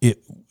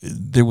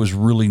 there was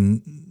really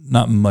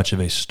not much of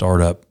a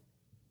startup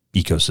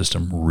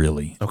ecosystem,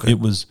 really. Okay.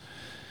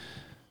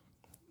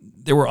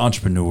 There were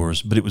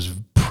entrepreneurs, but it was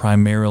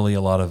primarily a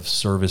lot of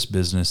service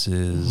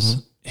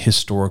businesses,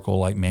 historical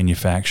like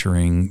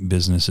manufacturing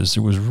businesses.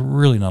 There was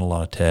really not a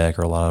lot of tech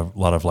or a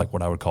lot of like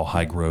what I would call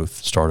high growth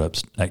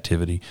startups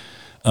activity.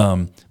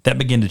 That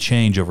began to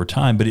change over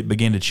time, but it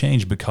began to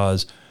change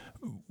because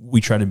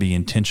we try to be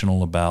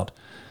intentional about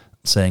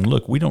saying,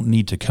 look, we don't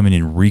need to come in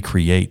and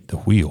recreate the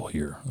wheel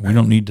here. Right. We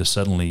don't need to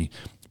suddenly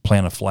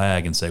plant a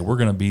flag and say, we're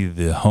going to be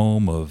the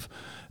home of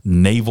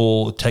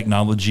naval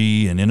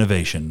technology and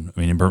innovation. I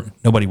mean,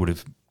 nobody would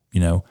have,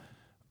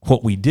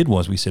 what we did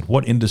was we said,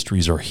 what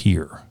industries are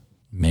here?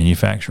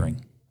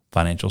 Manufacturing,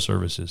 financial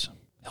services,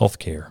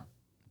 healthcare.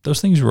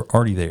 Those things were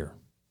already there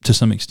to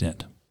some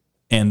extent.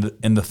 And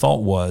the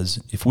thought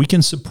was, if we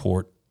can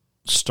support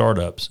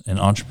startups and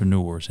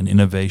entrepreneurs and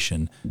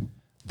innovation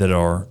that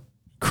are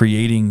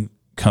creating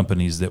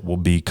companies that will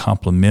be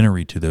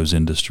complementary to those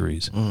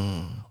industries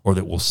or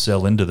that will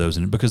sell into those,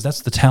 because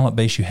that's the talent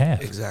base you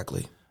have.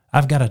 Exactly.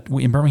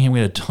 In Birmingham, we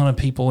had a ton of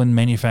people in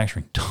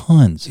manufacturing,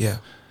 tons. Yeah.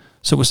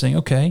 So we're saying,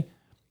 okay,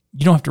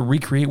 you don't have to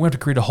recreate, we have to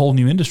create a whole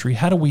new industry.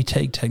 How do we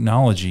take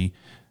technology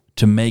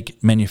to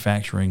make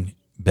manufacturing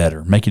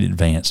better, make it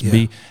advanced?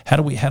 Yeah. How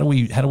do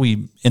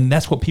we, and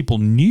that's what people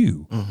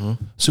knew.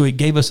 So it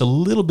gave us a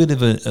little bit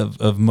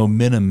of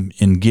momentum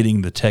in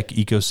getting the tech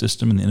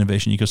ecosystem and the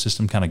innovation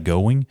ecosystem kind of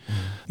going.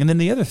 And then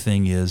the other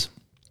thing is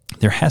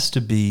there has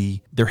to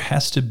be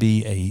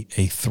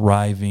a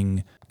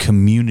thriving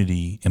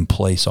community in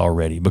place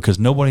already, because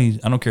I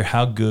don't care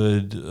how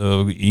good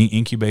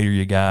incubator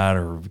you got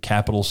or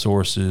capital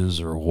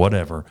sources or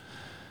whatever,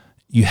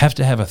 you have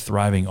to have a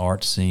thriving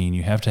art scene.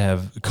 You have to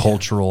have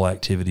cultural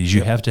activities.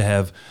 You have to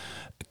have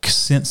a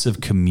sense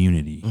of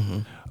community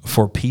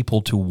for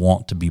people to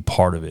want to be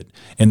part of it.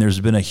 And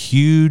there's been a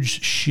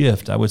huge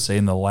shift, I would say,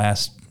 in the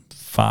last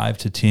 5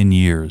 to 10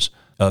 years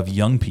of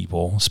young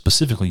people,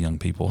 specifically young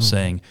people,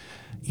 saying,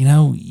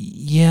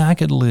 I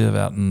could live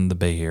out in the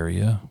Bay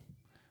Area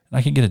and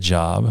I could get a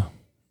job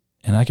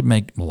and I could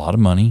make a lot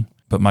of money,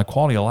 but my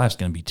quality of life is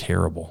going to be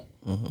terrible.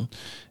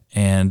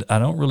 And I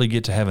don't really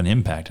get to have an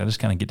impact. I just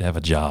kind of get to have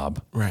a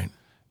job. Right.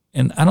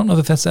 And I don't know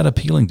that that's that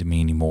appealing to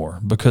me anymore,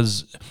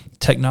 because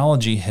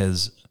technology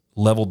has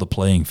leveled the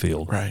playing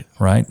field.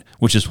 Right.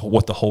 Which is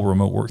what the whole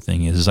remote work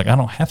thing is. It's like, I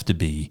don't have to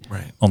be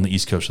on the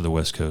East Coast or the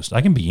West Coast.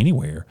 I can be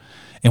anywhere.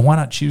 And why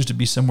not choose to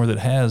be somewhere that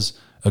has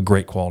a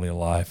great quality of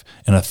life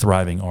and a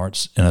thriving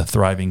arts and a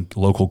thriving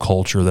local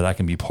culture that I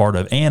can be part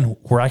of and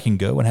where I can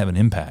go and have an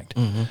impact?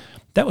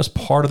 That was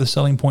part of the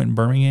selling point in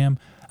Birmingham.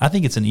 I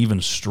think it's an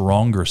even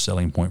stronger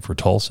selling point for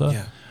Tulsa.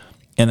 Yeah.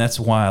 And that's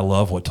why I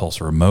love what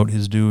Tulsa Remote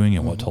is doing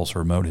and what Tulsa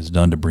Remote has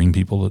done to bring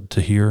people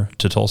to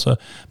Tulsa,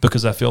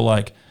 because I feel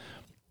like,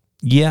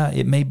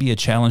 it may be a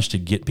challenge to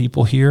get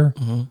people here,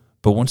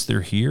 But once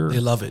they're here, They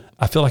love it.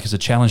 I feel like it's a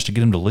challenge to get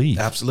them to leave.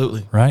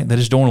 Absolutely. Right? They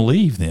just don't want to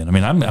leave then. I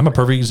mean, I'm a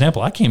perfect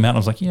example. I came out and I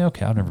was like, yeah,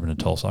 okay, I've never been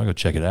to Tulsa. I'll go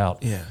check it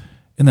out. Yeah.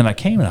 And then I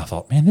came and I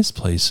thought, man, this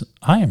place,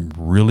 I am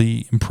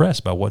really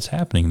impressed by what's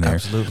happening there.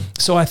 Absolutely.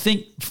 So I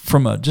think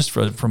from a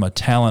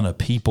talent of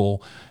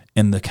people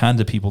and the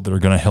kinds of people that are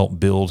going to help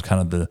build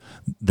kind of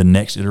the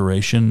next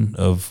iteration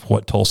of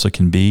what Tulsa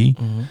can be,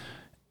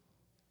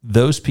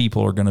 those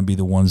people are going to be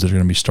the ones that are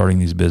going to be starting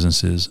these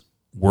businesses,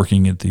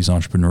 working at these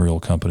entrepreneurial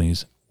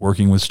companies,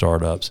 working with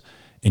startups,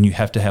 and you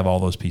have to have all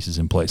those pieces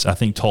in place. I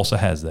think Tulsa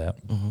has that.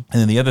 And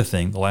then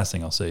the last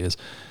thing I'll say is,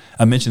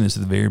 I mentioned this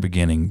at the very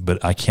beginning,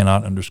 but I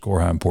cannot underscore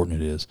how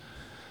important it is.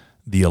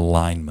 The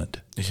alignment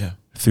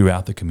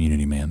throughout the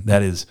community, man.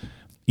 That is,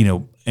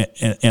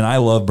 and I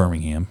love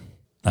Birmingham.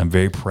 I'm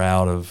very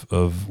proud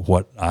of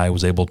what I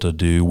was able to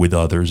do with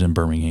others in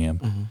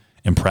Birmingham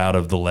and proud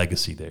of the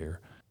legacy there.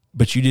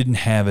 But you didn't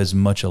have as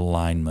much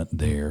alignment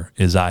there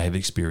as I have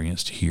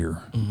experienced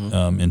here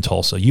in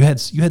Tulsa. You had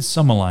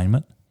some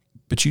alignment,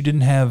 but you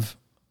didn't have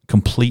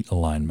complete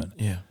alignment.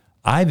 Yeah.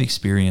 I've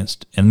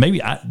experienced, and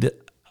maybe I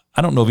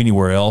don't know of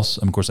anywhere else.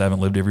 Of course, I haven't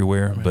lived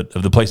everywhere, but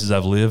of the places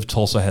I've lived,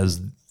 Tulsa has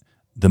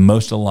the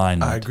most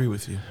alignment. I agree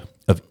with you.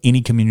 Of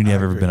any community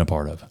I've ever been a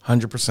part of.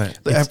 100%.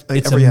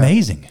 It's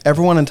amazing.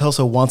 Everyone in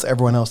Tulsa wants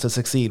everyone else to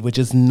succeed, which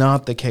is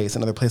not the case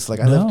in other places. Like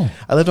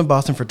I lived in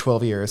Boston for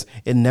 12 years.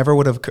 It never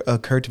would have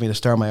occurred to me to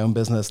start my own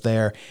business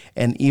there.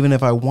 And even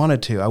if I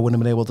wanted to, I wouldn't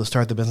have been able to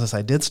start the business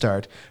I did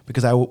start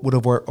because I would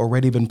have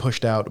already been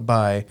pushed out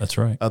by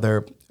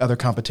other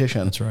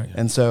competition. That's right.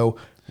 And so,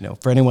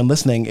 for anyone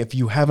listening, if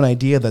you have an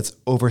idea that's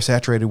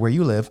oversaturated where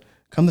you live,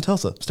 come to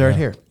Tulsa. Start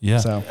here. Yeah,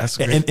 so that's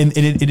great. And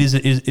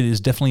it is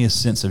definitely a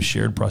sense of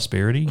shared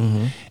prosperity,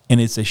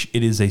 and it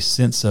is a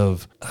sense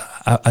of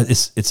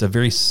it's a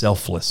very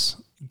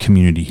selfless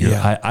community here.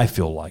 Yeah. I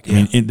feel like.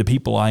 I mean, the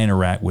people I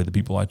interact with, the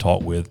people I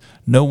talk with,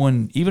 no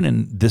one, even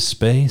in this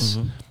space,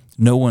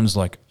 no one's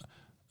like,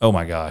 oh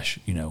my gosh,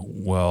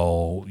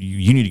 well,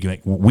 you need to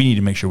we need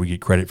to make sure we get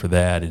credit for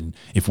that, and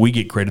if we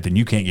get credit, then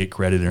you can't get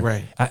credit.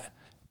 Right.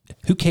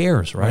 Who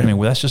cares, right? I mean,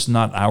 that's just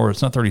not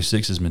it's not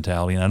 36's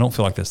mentality, and I don't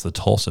feel like that's the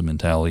Tulsa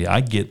mentality.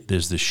 I get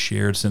there's this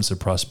shared sense of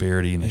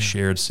prosperity and a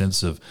shared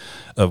sense of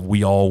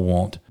we all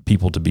want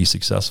people to be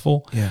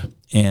successful. Yeah.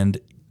 And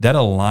that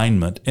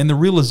alignment and the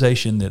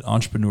realization that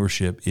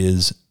entrepreneurship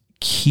is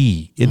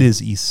key. It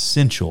is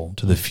essential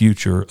to the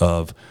future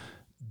of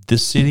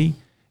this city,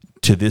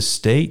 to this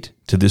state,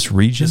 to this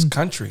region. This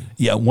country.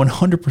 Yeah,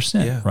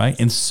 100%, right?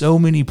 And so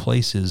many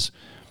places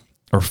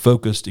are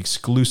focused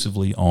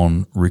exclusively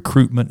on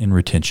recruitment and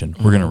retention.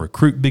 We're going to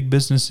recruit big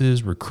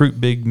businesses, recruit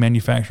big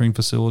manufacturing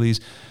facilities,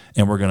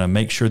 and we're going to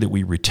make sure that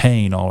we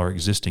retain all our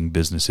existing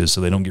businesses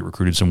so they don't get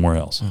recruited somewhere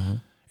else.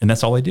 And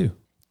that's all they do.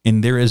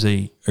 And there is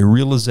a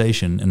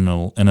realization and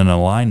an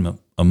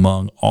alignment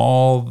among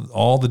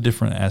all the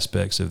different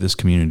aspects of this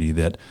community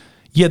that,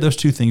 those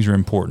two things are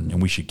important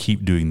and we should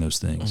keep doing those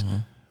things.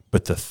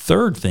 But the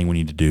third thing we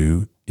need to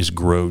do is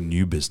grow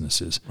new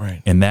businesses.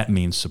 Right. And that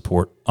means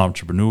support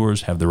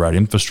entrepreneurs, have the right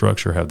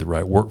infrastructure, have the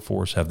right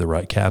workforce, have the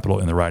right capital,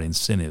 and the right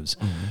incentives,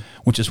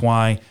 which is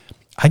why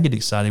I get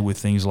excited with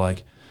things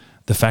like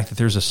the fact that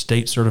there's a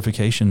state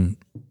certification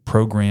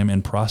program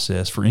and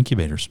process for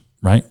incubators,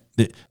 right?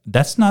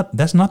 That's not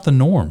the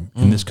norm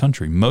in this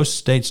country. Most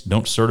states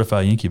don't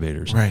certify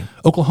incubators. Right.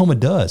 Oklahoma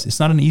does. It's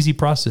not an easy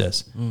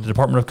process. The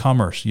Department of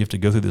Commerce, you have to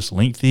go through this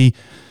lengthy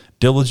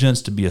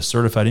diligence to be a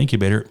certified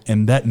incubator,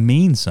 and that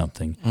means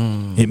something.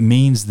 It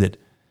means that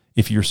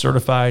if you're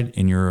certified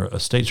and you're a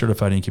state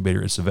certified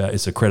incubator,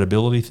 it's a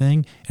credibility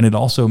thing, and it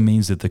also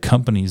means that the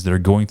companies that are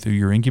going through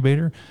your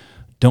incubator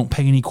don't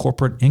pay any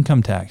corporate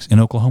income tax in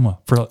Oklahoma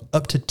for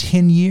up to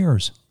 10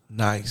 years.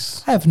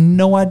 Nice. I have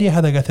no idea how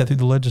they got that through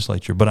the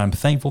legislature, but I'm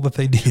thankful that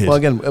they did. Well,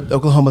 again,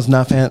 Oklahoma's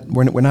not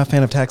we're not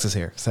fan of taxes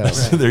here. So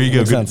there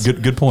you go.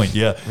 Good point.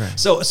 Yeah. Right.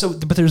 So,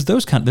 but there are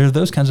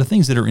those kinds of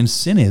things that are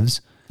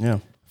incentives. Yeah.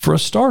 For a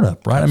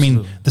startup, right? Absolutely.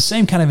 I mean, the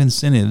same kind of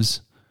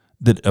incentives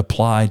that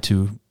apply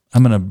to,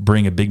 I'm going to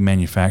bring a big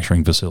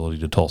manufacturing facility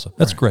to Tulsa.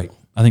 That's great.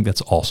 I think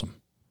that's awesome.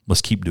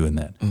 Let's keep doing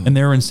that. And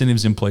there are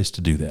incentives in place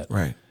to do that.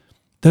 Right.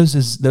 Those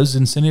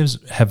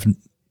incentives have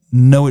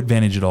no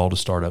advantage at all to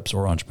startups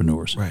or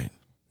entrepreneurs. Right.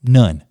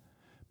 None.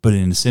 But an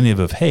incentive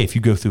of, hey, if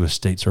you go through a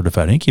state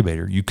certified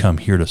incubator, you come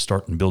here to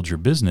start and build your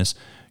business,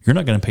 you're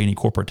not going to pay any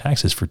corporate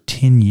taxes for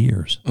 10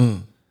 years.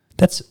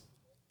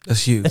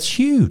 That's huge. That's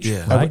huge.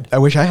 Yeah. Right? I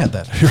wish I had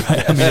that.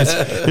 Right. I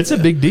mean, it's a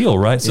big deal,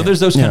 right? So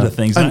there's those kinds of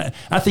things. And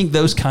I think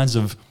those kinds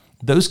of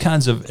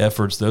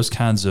efforts, those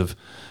kinds of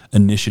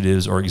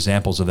initiatives are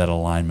examples of that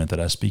alignment that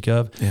I speak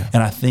of. Yeah.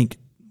 And I think,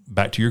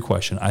 back to your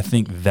question, I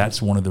think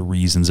that's one of the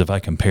reasons, if I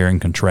compare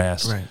and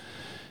contrast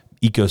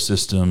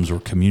ecosystems or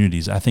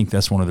communities, I think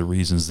that's one of the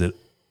reasons that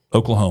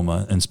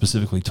Oklahoma and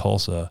specifically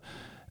Tulsa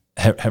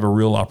have a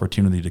real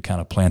opportunity to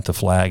kind of plant the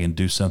flag and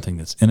do something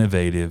that's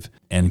innovative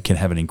and can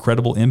have an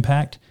incredible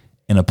impact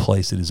in a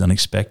place that is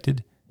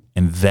unexpected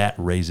And that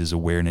raises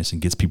awareness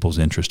and gets people's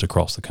interest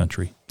across the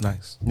country.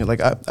 Nice. You know, like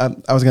I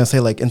was going to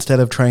say, like, instead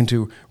of trying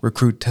to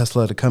recruit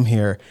Tesla to come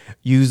here,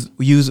 use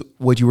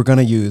what you were going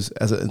to use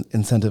as an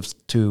incentive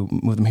to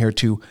move them here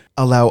to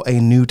allow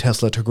a new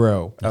Tesla to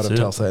grow out of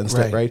Tulsa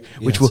instead, right?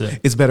 Which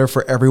is better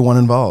for everyone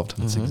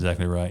involved. That's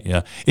exactly right.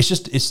 Yeah, it's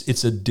just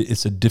it's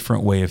a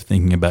different way of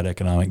thinking about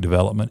economic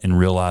development and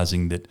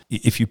realizing that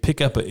if you pick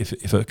up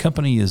if a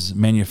company is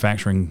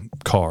manufacturing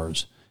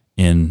cars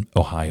in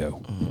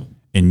Ohio.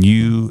 And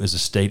you, as a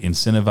state,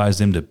 incentivize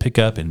them to pick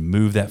up and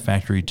move that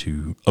factory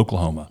to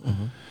Oklahoma.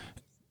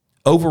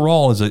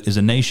 Overall, as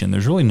a nation,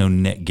 there's really no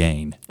net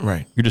gain.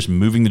 Right. You're just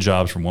moving the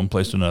jobs from one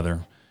place to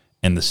another,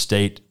 and the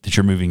state that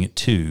you're moving it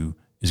to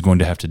is going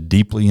to have to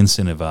deeply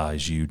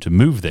incentivize you to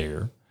move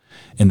there.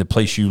 And the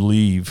place you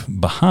leave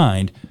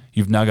behind,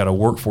 you've now got a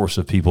workforce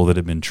of people that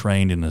have been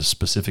trained in a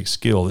specific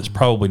skill that's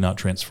probably not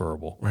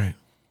transferable. Right.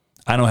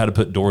 I know how to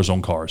put doors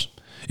on cars.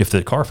 If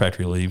the car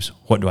factory leaves,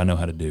 what do I know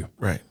how to do?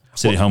 Right.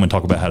 Sit at home and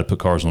talk about how to put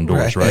cars on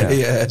doors, right?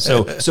 Yeah.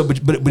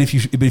 But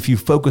if you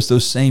focus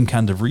those same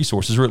kinds of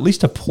resources, or at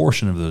least a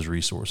portion of those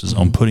resources,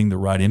 on putting the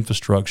right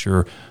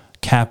infrastructure,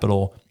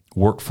 capital,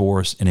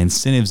 workforce, and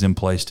incentives in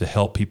place to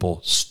help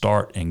people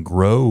start and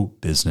grow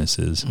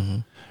businesses,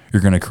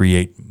 you're going to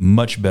create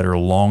much better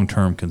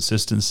long-term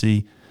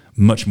consistency,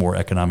 much more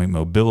economic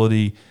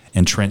mobility,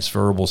 and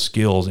transferable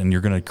skills, and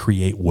you're going to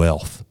create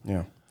wealth.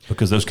 Yeah.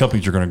 Because those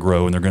companies are going to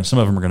grow, and some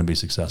of them are going to be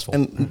successful.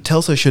 And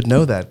Tulsa should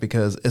know that,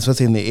 because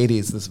especially in the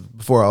 80s, this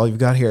before all you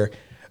got here,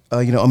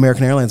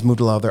 American Airlines moved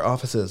a lot of their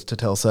offices to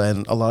Tulsa,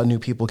 and a lot of new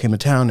people came to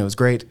town. It was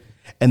great.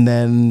 And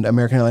then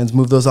American Airlines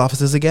moved those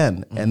offices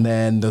again. And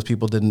then the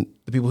people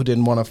who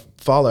didn't want to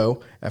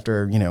follow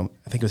after, I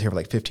think it was here for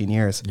like 15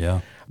 years. Yeah.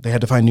 They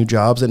had to find new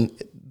jobs. And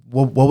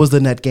what was the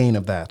net gain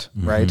of that,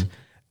 right?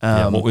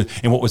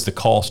 What was the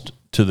cost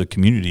to the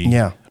community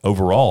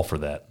overall for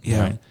that?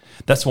 Yeah. Right?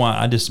 That's why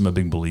I just am a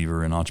big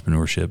believer in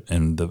entrepreneurship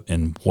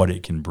and what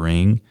it can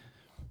bring.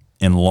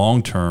 In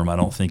long term, I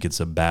don't think it's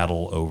a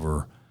battle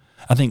over.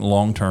 I think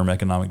long term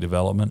economic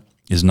development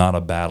is not a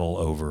battle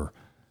over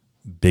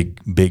big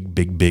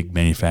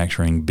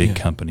manufacturing, big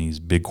companies,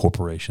 big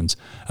corporations.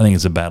 I think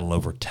it's a battle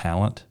over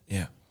talent.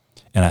 Yeah.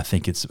 And I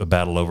think it's a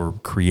battle over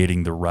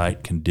creating the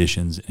right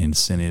conditions,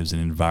 incentives,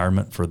 and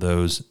environment for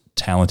those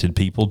talented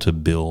people to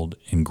build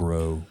and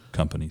grow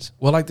companies.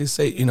 Well, like they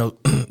say,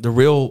 the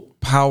real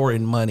power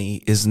in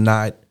money is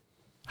not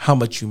how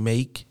much you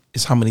make,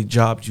 it's how many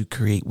jobs you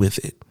create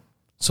with it.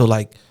 So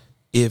like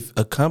if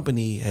a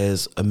company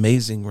has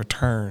amazing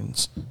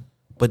returns,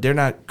 but they're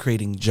not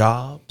creating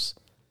jobs,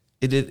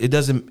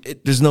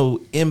 there's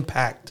no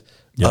impact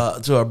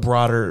to a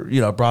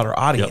broader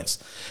audience.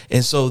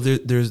 And so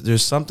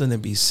there's something to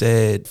be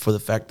said for the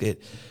fact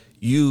that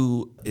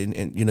you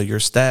and your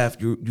staff,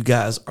 you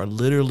guys are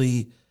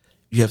literally,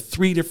 you have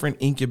 3 different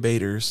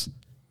incubators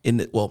in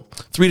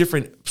 3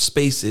 different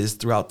spaces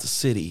throughout the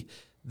city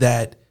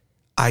that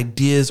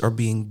ideas are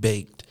being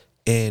baked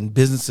and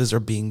businesses are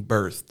being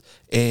birthed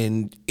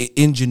and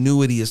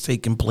ingenuity is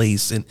taking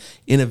place and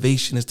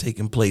innovation is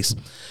taking place.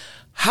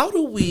 How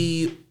do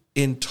we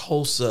in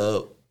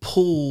Tulsa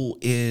pull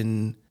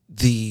in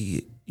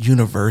the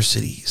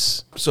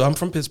universities? So I'm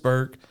from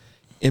Pittsburgh.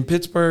 In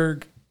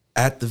Pittsburgh,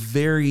 at the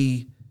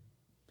very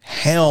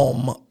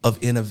helm of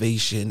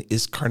innovation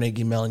is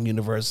Carnegie Mellon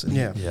University.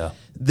 Yeah.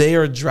 They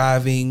are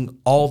driving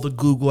all the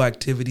Google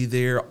activity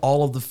there.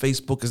 All of the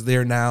Facebook is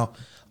there now.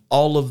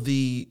 All of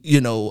the,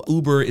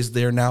 Uber is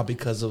there now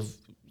because of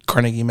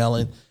Carnegie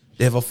Mellon.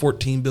 They have a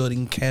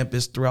 14-building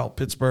campus throughout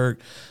Pittsburgh.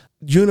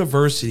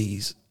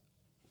 Universities.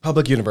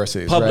 Public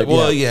universities, Public, right?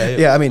 well, yeah.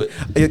 Yeah, I mean,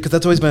 because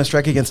that's always been a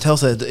strike against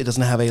Tulsa. It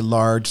doesn't have a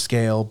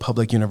large-scale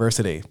public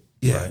university.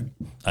 Yeah. Right.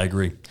 I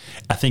agree.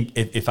 I think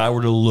if I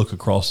were to look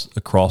across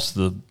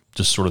the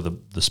just sort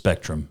of the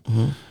spectrum,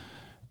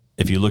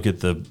 if you look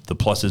at the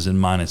pluses and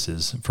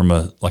minuses from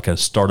a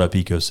startup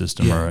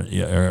ecosystem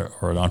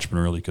or an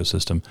entrepreneurial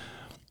ecosystem,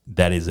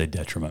 that is a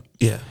detriment.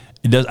 Yeah.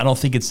 It does. I don't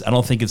think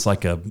it's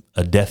like a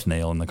death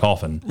nail in the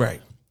coffin.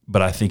 Right.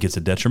 But I think it's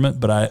a detriment.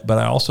 But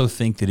I also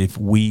think that if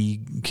we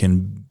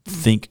can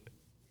think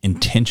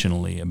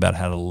intentionally about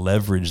how to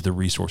leverage the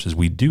resources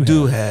we do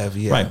have,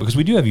 right? Because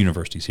we do have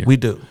universities here. We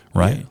do,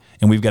 right?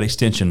 And we've got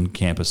extension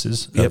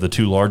campuses of the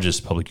 2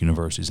 largest public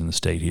universities in the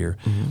state here.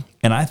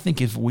 And I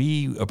think if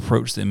we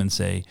approach them and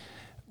say,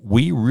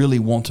 we really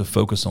want to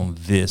focus on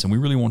this, and we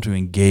really want to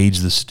engage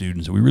the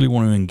students, and we really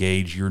want to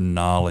engage your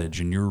knowledge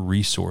and your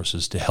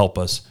resources to help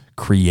us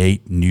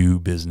create new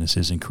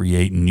businesses and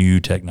create new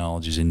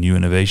technologies and new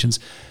innovations,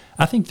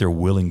 I think they're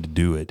willing to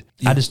do it.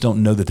 I just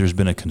don't know that there's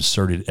been a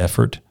concerted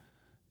effort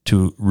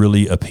to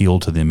really appeal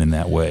to them in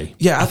that way.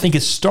 Yeah, I think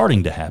it's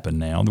starting to happen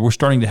now. We're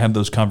starting to have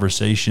those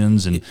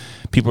conversations, and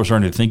people are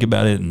starting to think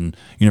about it. And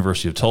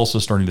University of Tulsa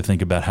is starting to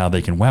think about how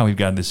they can. Wow, we've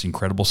got this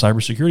incredible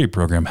cybersecurity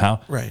program.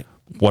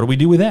 What do we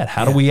do with that?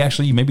 How do we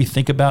actually maybe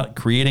think about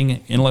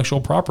creating intellectual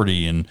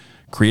property and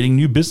creating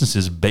new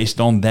businesses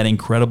based on that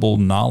incredible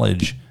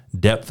knowledge,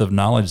 depth of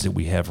knowledge that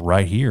we have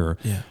right here?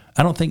 Yeah.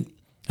 I don't think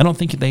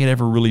they had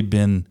ever really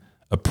been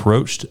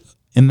approached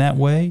in that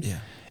way. Yeah.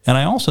 And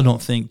I also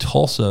don't think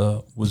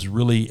Tulsa was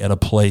really at a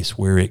place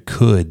where it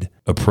could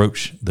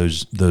approach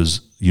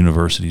those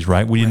universities,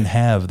 right? We didn't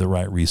have the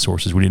right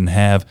resources. We didn't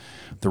have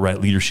the right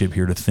leadership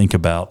here to think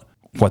about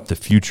what the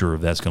future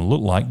of that's going to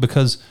look like,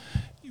 because,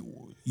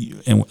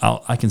 and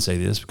I can say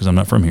this because I'm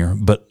not from here,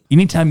 but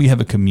anytime you have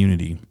a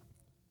community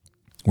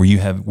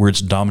where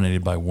it's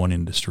dominated by one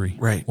industry,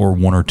 right, or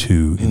one or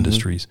two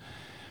industries,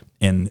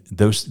 and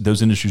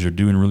those industries are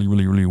doing really,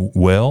 really, really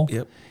well,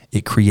 yep,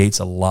 it creates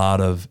a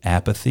lot of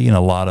apathy and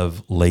a lot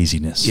of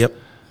laziness. Yep.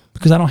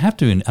 Because I don't have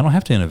to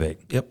innovate.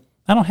 Yep.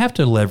 I don't have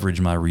to leverage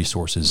my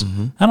resources.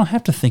 I don't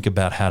have to think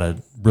about how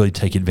to really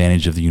take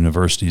advantage of the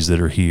universities that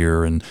are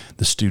here and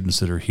the students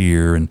that are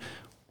here. And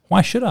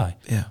why should I?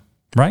 Yeah.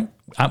 Right?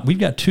 We've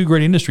got two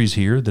great industries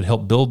here that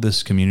help build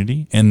this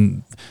community,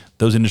 and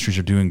those industries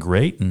are doing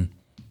great. And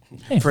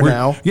hey, for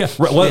now. Yeah.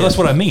 Right, well, that's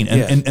what I mean.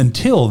 And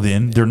until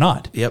then, they're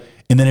not. Yep.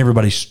 And then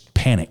everybody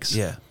panics.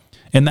 Yeah.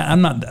 And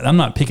I'm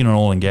not picking on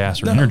oil and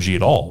gas or energy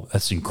at all.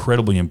 That's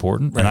incredibly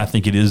important, and I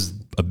think it is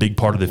a big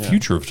part of the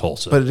future of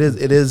Tulsa. But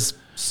it is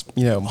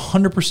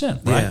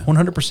 100%, right?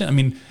 100%.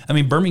 I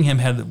mean,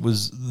 Birmingham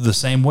was the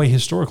same way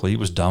historically. It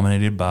was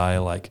dominated by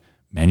like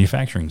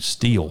manufacturing,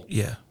 steel.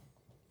 Yeah,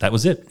 that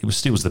was it. It was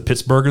steel. It was the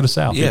Pittsburgh of the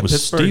South. Yeah, it was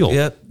Pittsburgh, steel.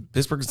 Yeah,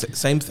 Pittsburgh,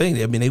 same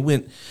thing. I mean, they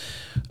went,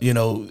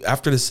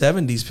 after the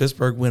 70s,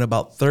 Pittsburgh went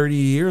about 30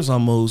 years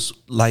almost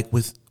like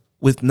with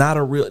not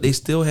a real, they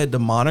still had the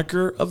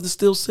moniker of the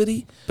Steel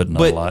City, but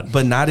not a lot.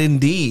 But not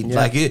indeed. Yeah.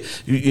 Like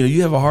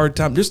you have a hard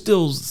time. There's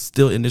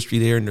still industry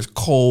there, and there's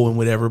coal and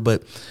whatever,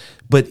 but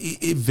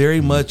it very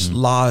much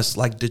lost,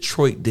 like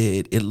Detroit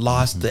did. It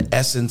lost the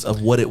essence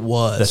of what it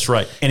was. That's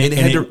right. And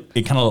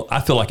it kind of, I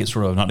feel like it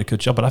sort of, not to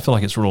cut you up, but I feel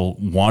like it sort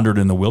of wandered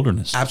in the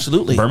wilderness.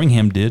 Absolutely.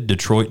 Birmingham did.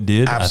 Detroit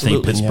did. Absolutely.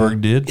 I think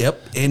Pittsburgh did.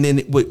 Yep. And then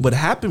what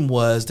happened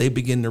was they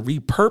began to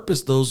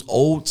repurpose those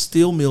old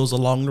steel mills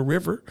along the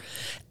river.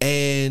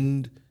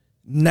 And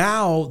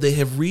now they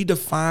have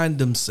redefined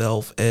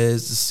themselves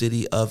as the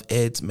city of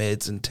eds,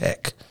 meds, and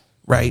tech.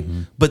 Right.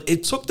 But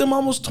it took them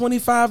almost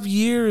 25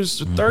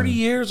 years, 30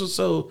 years or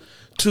so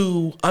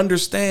to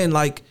understand,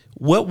 like,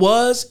 what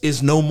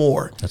was no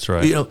more. That's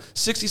right.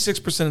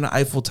 66% of the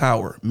Eiffel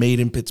Tower made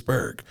in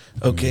Pittsburgh.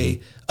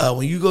 Okay.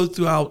 When you go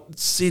throughout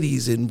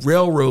cities and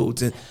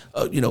railroads and,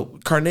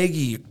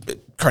 Carnegie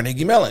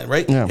Mellon,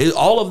 right? Yeah.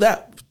 All of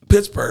that,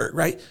 Pittsburgh,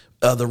 right?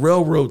 The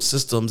railroad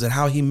systems and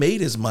how he made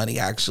his money,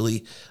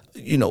 actually,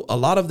 a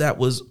lot of that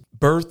was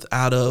birthed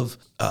out of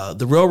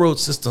the railroad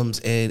systems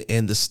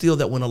and the steel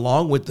that went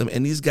along with them.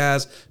 And these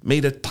guys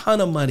made a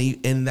ton of money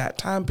in that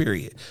time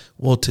period.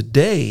 Well,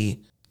 today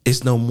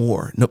it's no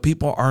more. No,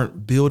 people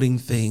aren't building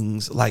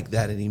things like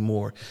that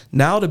anymore.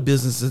 Now the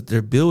businesses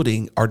they're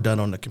building are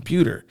done on the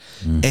computer.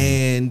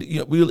 And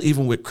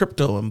even with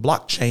crypto and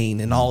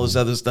blockchain and all this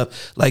other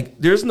stuff, like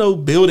there's no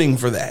building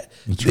for that.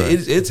 That's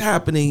right. It's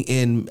happening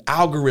in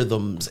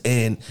algorithms.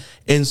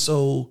 And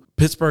so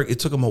Pittsburgh, it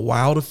took them a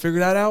while to figure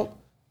that out.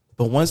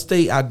 But once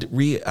they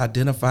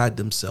re-identified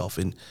themselves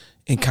and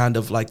kind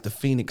of like the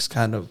Phoenix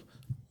kind of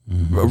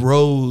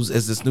arose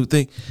as this new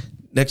thing,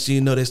 next thing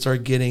you know, they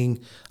start getting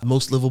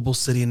most livable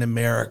city in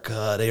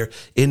America. They're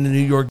in the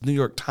New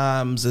York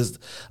Times as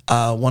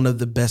one of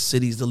the best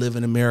cities to live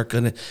in America.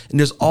 And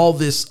there's all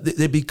this,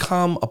 they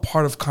become a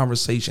part of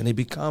conversation. They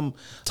become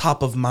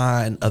top of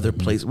mind other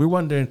places. We're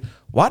wondering,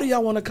 why do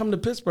y'all want to come to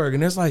Pittsburgh?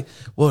 And there's like,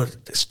 well,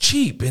 it's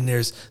cheap, and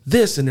there's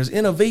this, and there's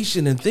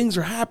innovation, and things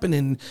are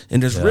happening,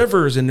 and there's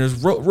rivers, and there's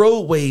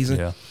roadways.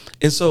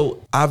 And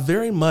so I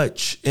very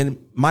much, and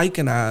Mike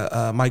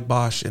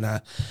Bosch and I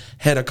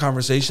had a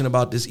conversation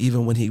about this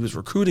even when he was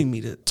recruiting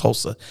me to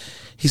Tulsa.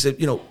 He said,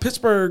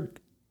 Pittsburgh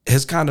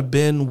has kind of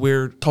been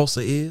where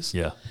Tulsa is.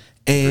 Yeah.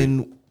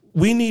 And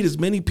we need as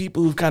many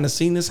people who've kind of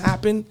seen this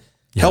happen,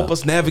 help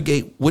us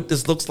navigate what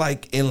this looks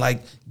like, and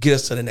like get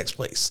us to the next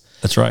place.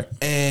 That's right.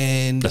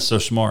 And that's so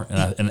smart.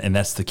 And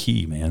that's the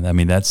key, man. I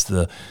mean, it's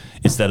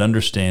that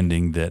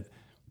understanding that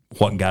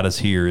what got us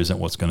here isn't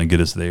what's going to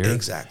get us there.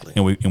 Exactly.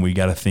 And we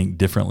got to think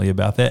differently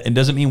about that. It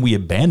doesn't mean we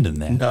abandon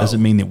that. No. It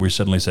doesn't mean that we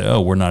suddenly say,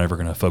 oh, we're not ever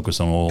going to focus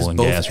on oil and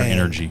gas or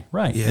energy.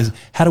 Right. Yeah.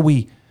 How do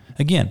we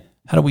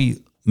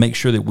make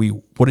sure that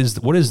what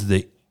is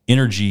the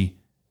energy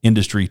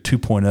industry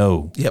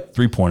 2.0,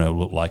 3.0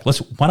 look like?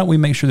 Why don't we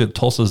make sure that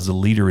Tulsa is the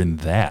leader in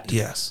that?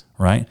 Yes.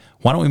 Right.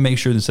 Why don't we make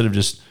sure, instead of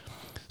just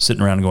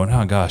sitting around and going,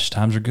 oh gosh,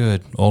 times are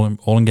good, oil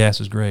and gas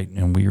is great,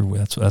 and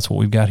that's what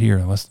we've got here.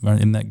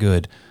 Isn't that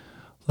good?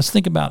 Let's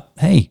think about,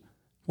 hey,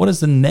 what is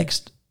the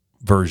next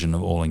version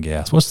of oil and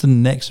gas? What's the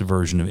next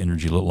version of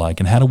energy look like?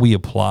 And how do we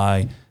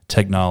apply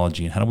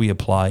technology, and how do we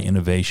apply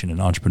innovation and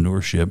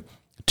entrepreneurship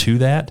to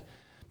that?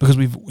 Because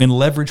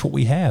leverage what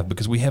we have,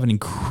 because we have an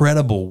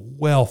incredible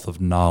wealth of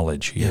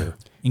knowledge here,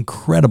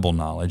 incredible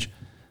knowledge.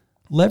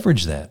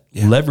 Leverage that,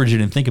 leverage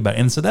it, and think about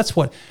it. And so that's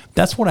what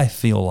I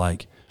feel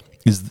like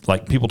is,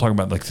 like, people talk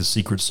about like the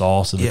secret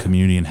sauce of the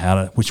community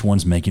and which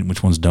ones make it,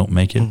 which ones don't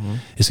make it.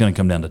 It's going to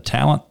come down to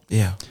talent.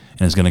 Yeah.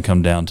 And it's going to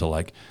come down to,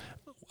 like,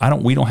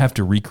 we don't have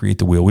to recreate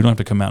the wheel. We don't have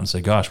to come out and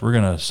say, gosh, we're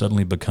going to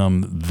suddenly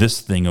become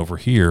this thing over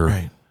here.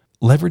 Right.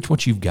 Leverage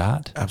what you've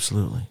got.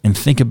 Absolutely. And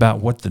think about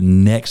what the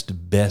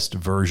next best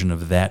version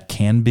of that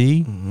can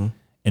be,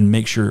 and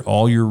make sure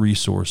all your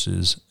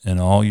resources and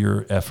all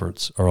your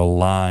efforts are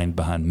aligned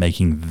behind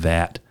making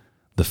that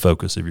the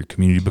focus of your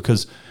community.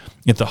 Because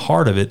at the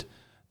heart of it,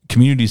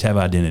 communities have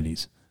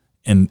identities,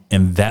 and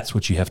that's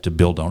what you have to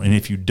build on. And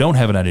if you don't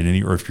have an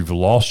identity, or if you've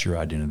lost your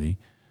identity,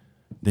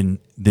 then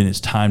it's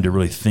time to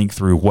really think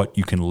through what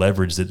you can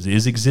leverage that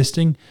is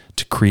existing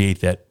to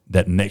create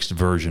that next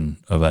version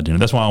of identity.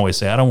 That's why I always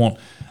say I don't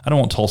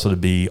want Tulsa to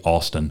be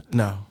Austin.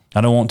 No.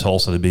 I don't want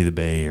Tulsa to be the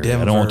Bay Area.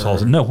 Denver. I don't want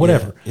Tulsa. No,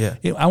 whatever. Yeah.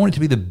 I want it to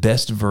be the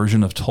best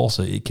version of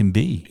Tulsa it can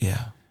be.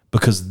 Yeah.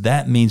 Because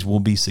that means we'll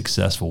be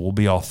successful. We'll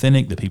be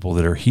authentic. The people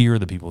that are here,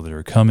 the people that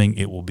are coming,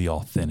 it will be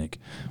authentic.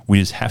 We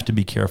just have to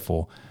be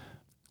careful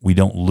we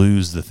don't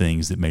lose the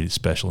things that made it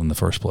special in the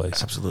first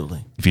place.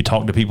 Absolutely. If you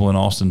talk to people in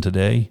Austin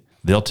today,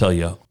 they'll tell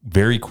you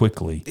very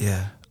quickly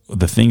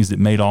the things that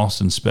made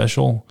Austin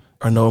special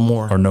are no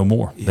more.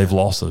 Yeah. They've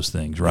lost those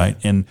things, right?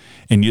 Yeah.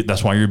 And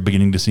that's why you're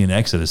beginning to see an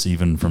exodus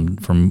even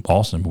from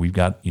Austin. We've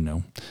got,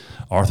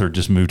 Arthur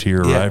just moved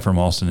here, right, from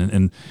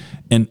Austin,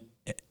 and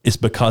it's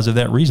because of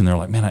that reason. They're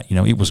like, man,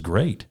 it was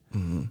great,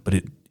 but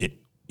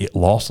it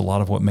lost a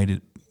lot of what made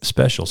it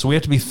special. So we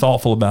have to be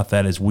thoughtful about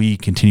that as we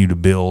continue to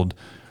build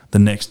the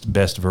next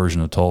best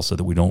version of Tulsa,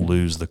 that we don't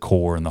lose the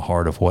core and the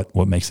heart of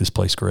what makes this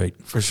place great.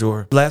 For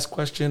sure. Last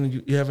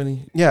question. You have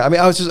any? Yeah, I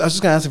mean, I was just going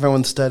to ask if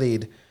everyone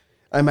studied.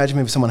 I imagine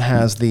maybe someone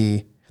has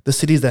the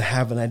cities that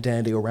have an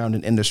identity around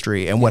an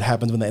industry, and what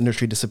happens when the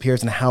industry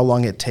disappears and how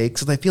long it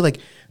takes. Because I feel like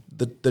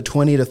the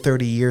 20 to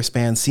 30 year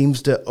span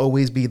seems to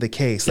always be the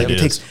case. Like it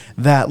takes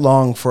that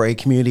long for a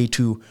community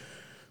to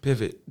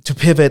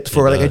pivot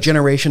for like a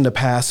generation to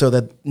pass, so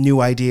that new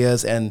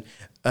ideas and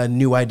a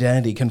new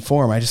identity can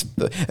form.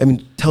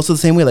 Tulsa the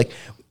same way. Like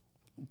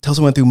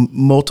Tulsa went through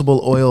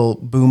multiple oil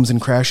booms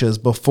and crashes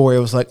before it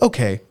was like,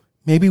 okay,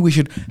 maybe we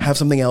should have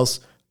something else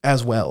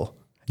as well.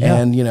 Yeah.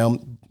 And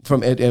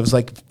from it was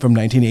like from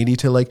 1980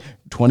 to like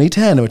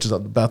 2010, which is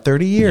about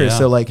 30 years. Yeah.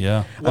 So like,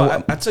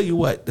 well, I tell you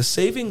what, the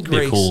saving grace.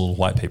 Be a cool little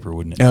white paper,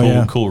 wouldn't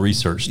it? Cool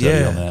research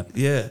study on that.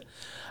 Yeah.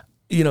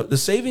 The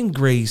saving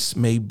grace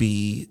may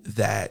be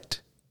that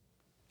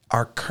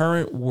our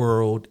current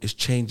world is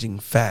changing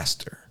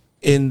faster.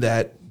 In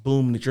that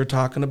boom that you're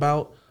talking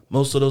about,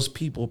 most of those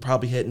people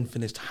probably hadn't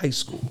finished high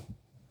school,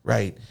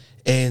 right?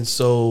 And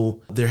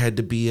so there had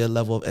to be a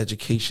level of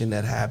education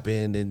that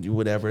happened, and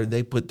whatever.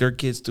 They put their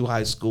kids through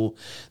high school.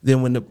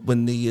 Then when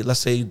the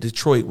let's say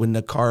Detroit, when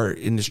the car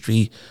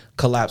industry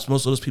collapsed,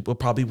 most of those people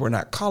probably were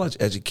not college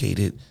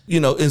educated,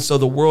 and so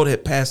the world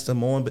had passed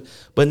them on.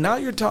 But now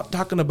you're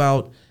talking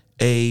about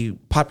a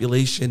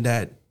population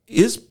that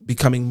is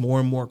becoming more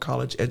and more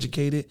college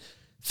educated.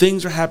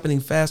 Things are happening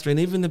faster, and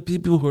even the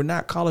people who are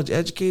not college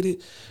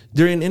educated,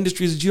 they're in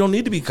industries that you don't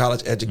need to be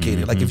college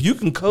educated. Like if you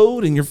can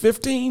code and you're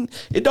 15,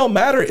 it don't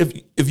matter if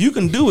you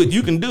can do it,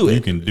 you can do it.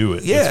 You can do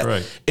it. Yeah. That's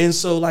right. And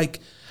so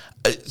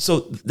so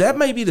that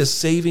may be the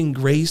saving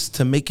grace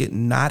to make it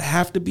not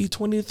have to be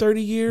 20 to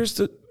 30 years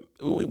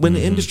when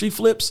the industry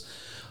flips.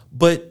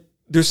 But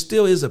there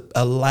still is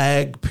a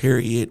lag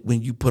period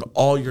when you put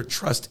all your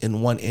trust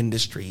in one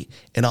industry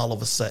and all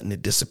of a sudden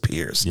it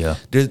disappears. Yeah.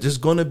 There's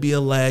going to be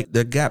a lag.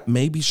 The gap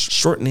may be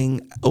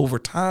shortening over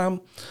time,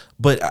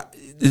 but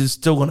it's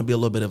still going to be a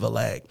little bit of a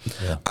lag.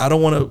 Yeah. I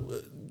don't want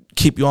to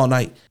keep you all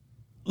night.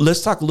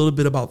 Let's talk a little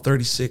bit about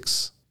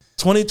 36.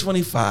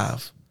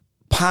 2025,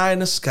 pie in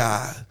the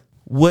sky.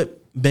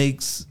 What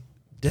makes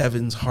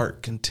Devon's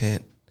heart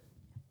content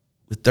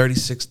with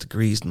 36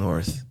 degrees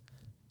north?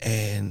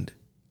 And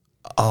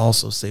I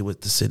also say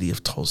with the city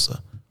of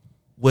Tulsa,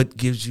 what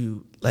gives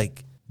you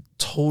like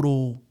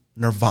total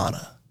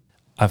nirvana?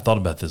 I've thought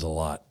about this a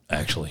lot,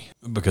 actually,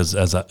 because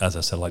as I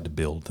said, I like to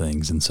build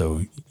things. And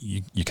so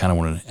you kind of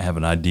want to have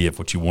an idea of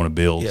what you want to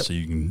build so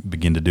you can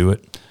begin to do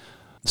it.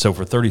 So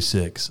for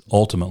 36,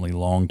 ultimately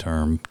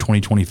long-term,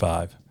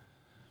 2025,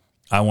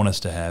 I want us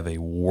to have a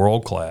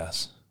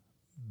world-class,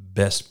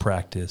 best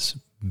practice,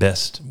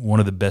 one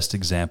of the best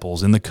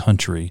examples in the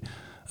country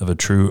of a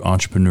true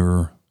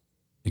entrepreneur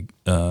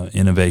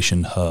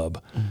innovation hub,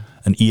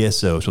 an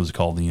ESO, so it's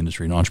called in the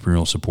industry, an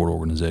entrepreneurial support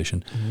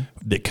organization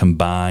that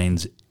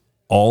combines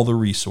all the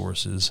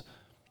resources,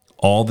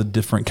 all the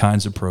different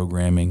kinds of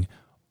programming,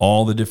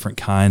 all the different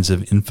kinds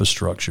of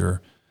infrastructure,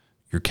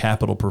 your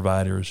capital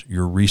providers,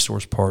 your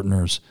resource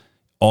partners,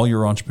 all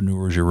your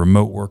entrepreneurs, your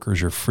remote workers,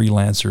 your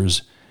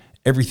freelancers,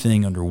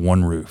 everything under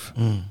one roof.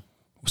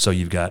 So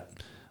you've got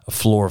a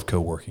floor of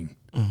co-working.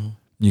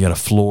 You got a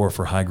floor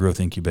for high growth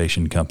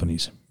incubation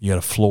companies. You got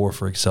a floor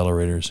for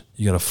accelerators.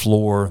 You got a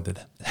floor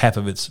that half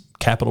of it's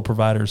capital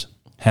providers,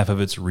 half of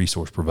it's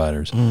resource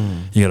providers.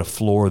 You got a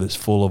floor that's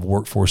full of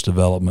workforce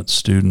development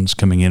students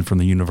coming in from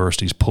the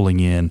universities, pulling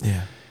in.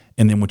 Yeah.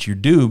 And then what you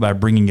do by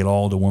bringing it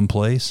all to one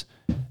place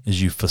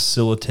is you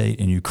facilitate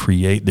and you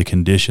create the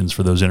conditions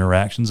for those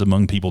interactions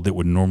among people that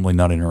would normally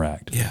not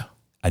interact. Yeah.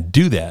 I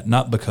do that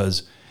not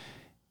because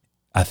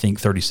I think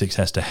 36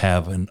 has to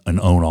have and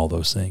own all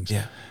those things.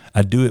 Yeah.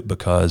 I do it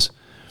because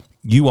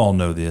you all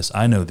know this.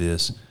 I know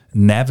this.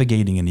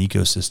 Navigating an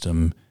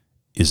ecosystem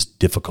is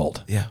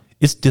difficult. Yeah.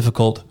 It's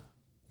difficult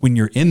when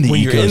you're in the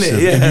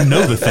ecosystem and you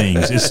know the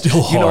things. It's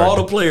still hard. You know all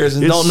the players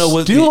and don't know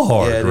what. It's still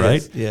hard,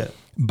 right? Yeah.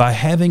 By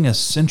having a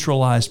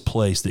centralized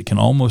place that can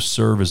almost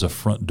serve as a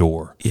front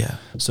door. Yeah.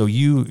 So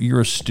you're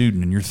a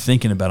student and you're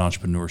thinking about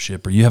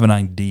entrepreneurship, or you have an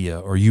idea,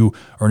 or you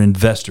are an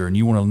investor and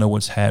you want to know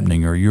what's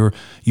happening, or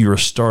you're a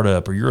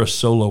startup, or you're a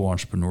solo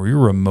entrepreneur, you're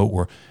a remote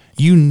worker.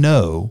 You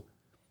know,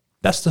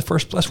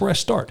 that's where I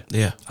start.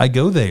 Yeah. I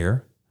go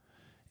there,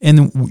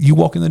 and you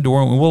walk in the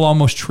door, and we'll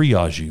almost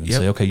triage you and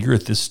say, okay, you're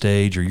at this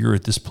stage, or you're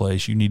at this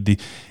place. You need to,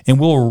 and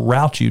we'll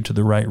route you to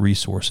the right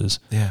resources.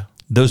 Yeah.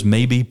 Those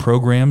may be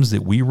programs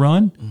that we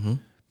run. Mm-hmm.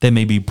 They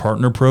may be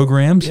partner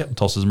programs,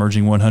 Tulsa's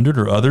Emerging 100,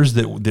 or others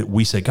that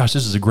we say, gosh,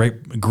 this is a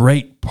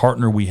great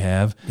partner we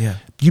have. Yeah.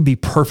 You'd be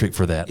perfect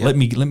for that. Let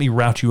me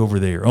route you over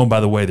there. Oh, by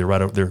the way, they're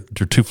right over there.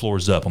 They're 2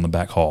 floors up on the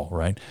back hall,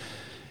 right?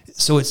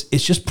 So it's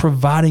just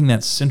providing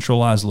that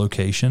centralized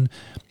location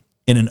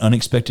in an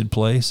unexpected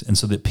place, and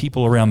so that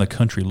people around the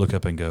country look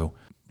up and go,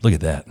 look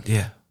at that.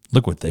 Yeah.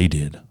 Look what they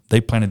did.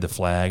 They planted the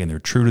flag, and they're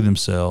true to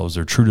themselves.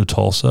 They're true to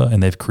Tulsa,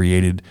 and they've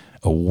created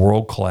a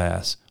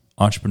world-class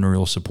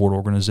entrepreneurial support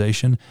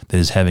organization that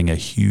is having a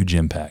huge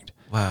impact.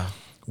 Wow.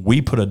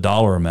 We put a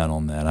dollar amount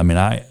on that. I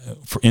mean,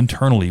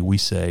 internally, we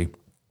say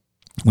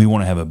we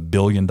want to have $1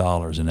 billion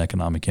in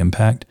economic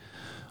impact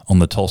on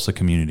the Tulsa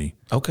community.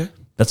 Okay.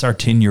 That's our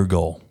 10-year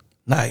goal.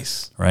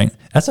 Nice. Right?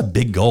 That's a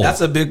big goal.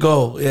 That's a big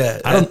goal.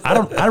 Yeah.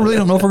 I really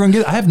don't know if we're going to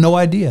get it. I have no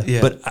idea.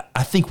 Yeah. But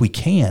I think we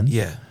can.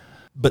 Yeah.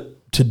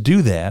 But to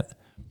do that,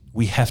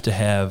 we have to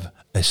have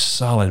a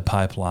solid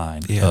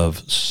pipeline of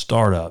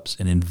startups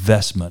and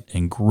investment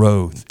and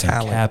growth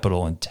and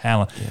capital and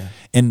talent. Yeah.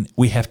 And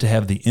we have to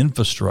have the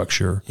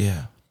infrastructure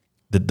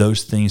that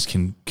those things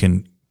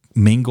can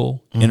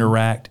mingle,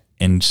 interact,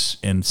 and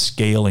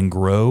scale and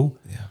grow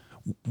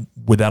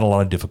without a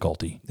lot of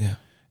difficulty. Yeah.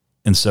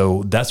 And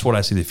so that's what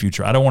I see the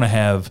future. I don't want to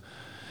have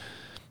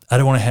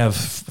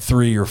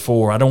 3 or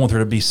 4. I don't want there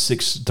to be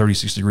 6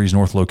 36 degrees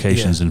north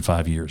locations in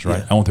 5 years, right?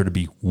 Yeah. I want there to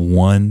be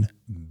one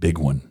big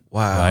one.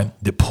 Wow. Right?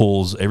 That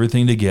pulls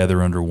everything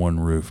together under one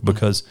roof.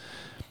 Because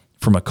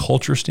from a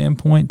culture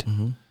standpoint,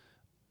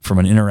 from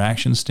an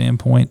interaction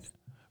standpoint,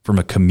 from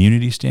a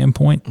community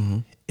standpoint,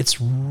 it's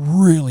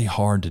really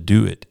hard to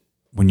do it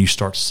when you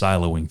start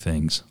siloing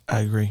things.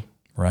 I agree.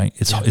 Right?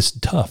 It's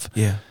tough.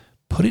 Yeah.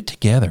 Put it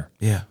together.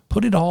 Yeah.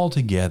 Put it all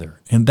together.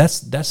 And that's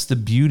the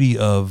beauty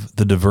of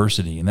the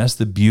diversity, and that's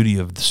the beauty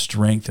of the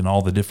strength and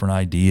all the different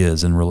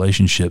ideas and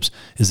relationships,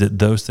 is that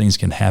those things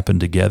can happen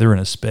together in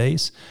a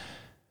space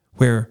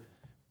where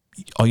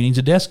all you need is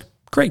a desk.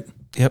 Great.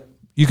 Yep.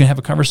 You can have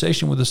a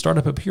conversation with a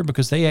startup up here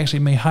because they actually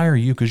may hire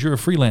you because you're a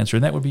freelancer,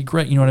 and that would be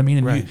great. You know what I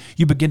mean? And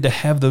you begin to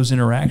have those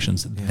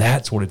interactions. Yeah.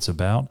 That's what it's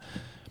about.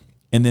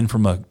 And then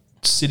from a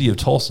city of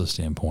Tulsa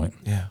standpoint,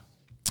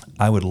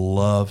 I would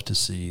love to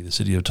see the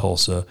city of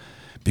Tulsa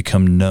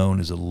become known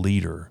as a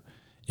leader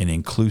in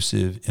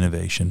inclusive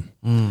innovation,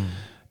 and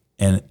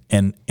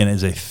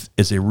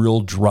as a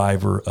real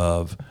driver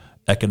of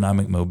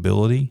economic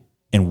mobility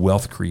and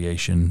wealth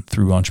creation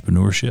through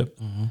entrepreneurship.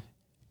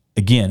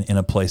 Again, in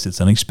a place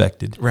that's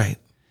unexpected, right,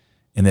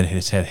 and that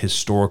has had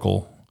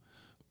a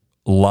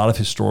lot of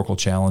historical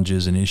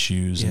challenges and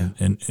issues,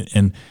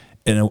 and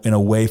in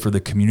a way for the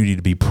community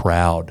to be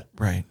proud,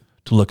 right.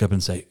 To look up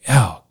and say,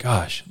 oh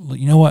gosh,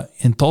 you know what?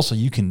 In Tulsa,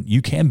 you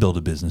can build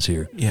a business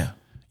here. Yeah.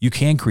 You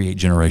can create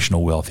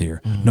generational wealth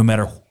here, no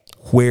matter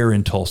where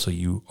in Tulsa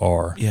you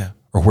are,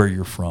 or where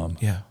you're from.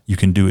 Yeah. You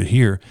can do it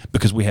here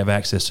because we have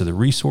access to the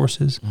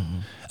resources.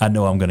 I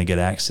know I'm going to get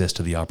access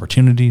to the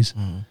opportunities.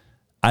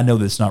 I know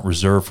that it's not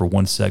reserved for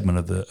one segment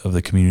of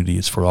the community;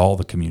 it's for all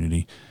the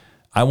community.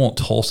 I want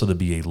Tulsa to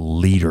be a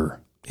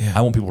leader. Yeah.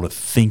 I want people to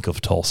think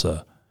of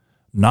Tulsa,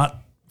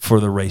 not for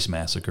the race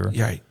massacre,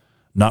 Right.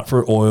 not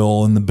for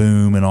oil and the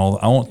boom and all.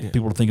 I want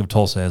people to think of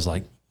Tulsa as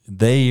like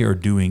they are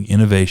doing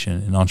innovation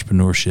and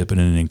entrepreneurship in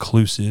an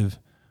inclusive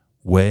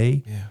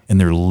way,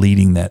 and they're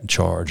leading that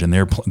charge, and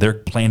they're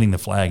planting the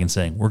flag and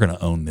saying, we're going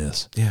to own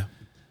this. Yeah.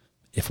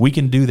 If we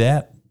can do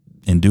that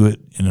and do it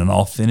in an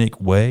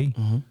authentic way,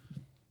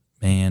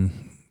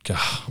 man,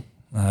 God,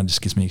 it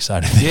just gets me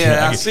excited.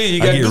 Yeah, I see.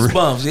 You got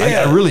goosebumps.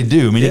 Yeah. I really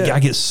do. I mean, I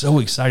get so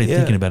excited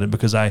thinking about it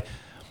because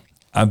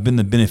I've been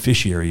the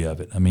beneficiary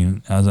of it. I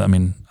mean,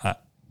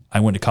 I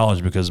went to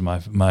college because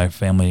my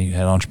family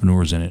had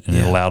entrepreneurs in it, and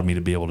it allowed me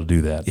to be able to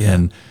do that. Yeah.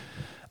 And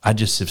I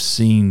just have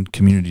seen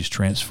communities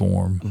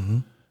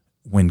transform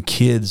when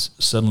kids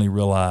suddenly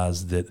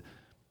realize that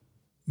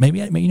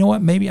maybe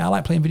I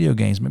like playing video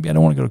games. Maybe I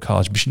don't want to go to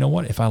college, but you know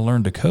what? If I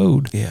learned to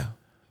code,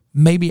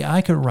 maybe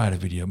I could write a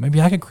video.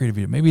 Maybe I could create a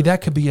video. Maybe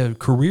that could be a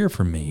career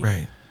for me.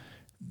 Right.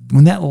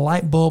 When that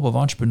light bulb of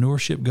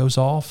entrepreneurship goes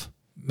off,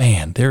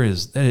 man,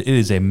 it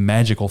is a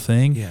magical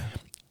thing. Yeah.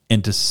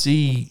 And to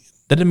see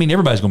that doesn't mean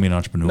everybody's going to be an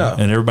entrepreneur,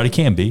 and everybody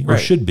can be or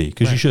should be,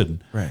 because you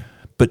shouldn't. Right.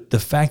 But the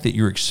fact that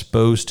you're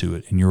exposed to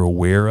it and you're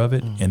aware of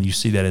it and you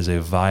see that as a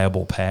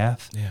viable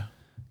path,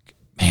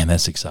 man,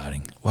 that's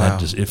exciting. Wow.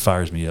 It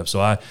fires me up.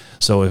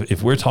 So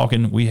if we're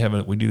talking, we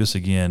do this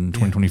again in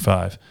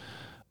 2025,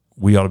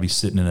 we ought to be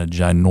sitting in a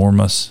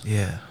ginormous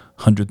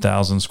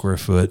 100,000 square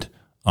foot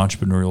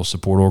entrepreneurial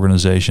support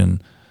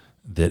organization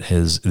that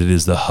is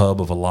the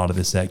hub of a lot of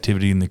this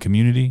activity in the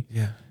community.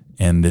 Yeah.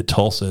 And that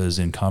Tulsa is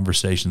in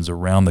conversations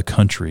around the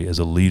country as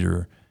a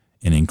leader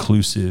in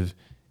inclusive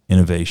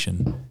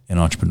innovation and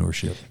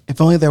entrepreneurship. If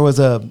only there was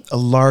a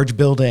large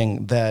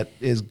building that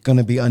is going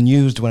to be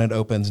unused when it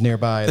opens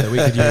nearby that we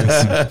could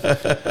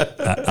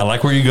use. I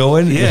like where you're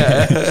going.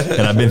 Yeah.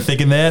 And I've been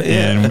thinking that,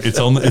 and it's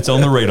on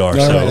the radar.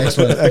 All right,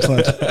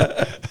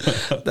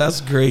 excellent.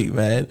 That's great,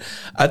 man.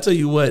 I tell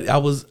you what,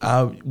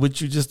 what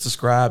you just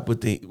described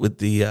with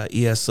the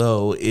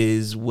ESO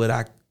is what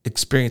I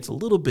experienced a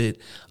little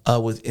bit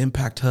with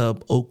Impact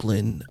Hub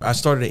Oakland. I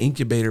started an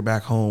incubator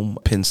back home,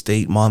 Penn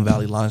State, Mon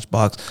Valley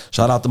Launchbox.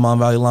 Shout out to Mon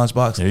Valley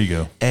Launchbox. There you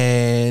go.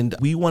 And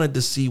we wanted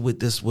to see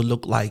what this would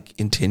look like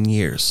in 10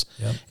 years.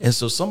 Yep. And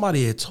so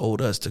somebody had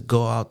told us to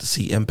go out to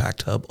see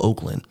Impact Hub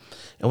Oakland.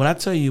 And when I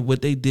tell you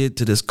what they did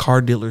to this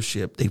car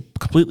dealership, they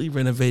completely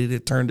renovated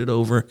it, turned it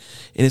over,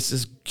 and it's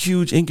this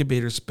huge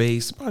incubator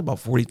space, probably about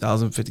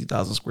 40,000,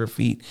 50,000 square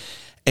feet.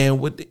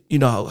 And what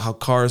how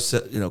cars,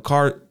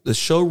 the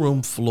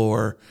showroom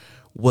floor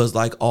was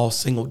like all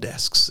single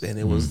desks, and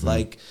it was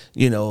like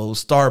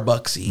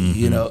Starbucksy,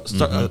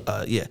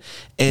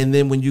 And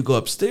then when you go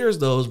upstairs,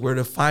 those where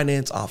the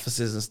finance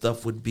offices and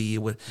stuff would be,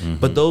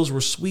 but those were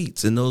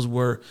suites, and those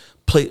were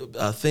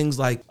things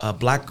like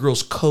Black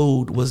Girls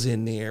Code was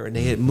in there, and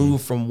they had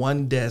moved from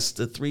one desk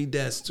to 3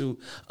 desks to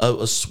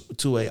a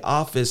 3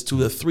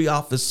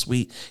 office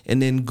suite,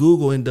 and then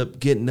Google ended up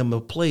getting them a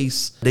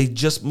place. They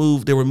just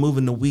moved. They were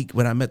moving the week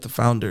when I met the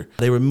founder.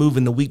 They were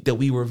moving the week that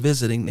we were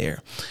visiting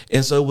there,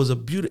 and so it was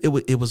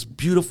it was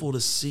beautiful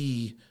to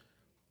see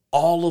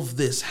all of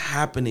this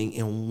happening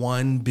in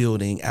one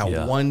building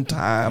at one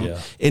time,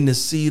 and to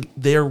see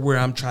there where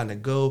I'm trying to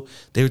go.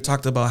 They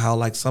talked about how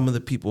like some of the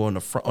people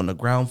on the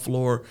ground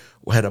floor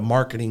had a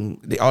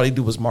marketing. All they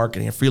do was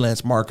marketing, a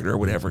freelance marketer or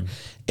whatever,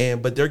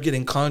 but they're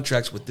getting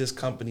contracts with this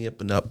company up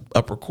in the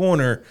upper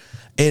corner,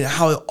 and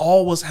how it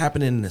all was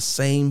happening in the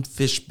same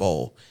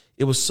fishbowl.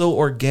 It was so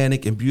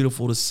organic and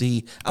beautiful to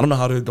see. I don't know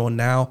how they're doing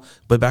now,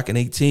 but back in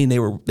 2018,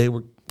 they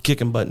were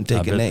kicking butt and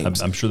taking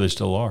names. I'm sure they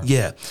still are.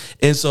 Yeah,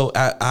 and so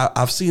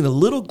I've seen a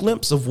little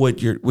glimpse of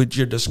what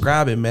you're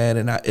describing, man.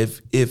 And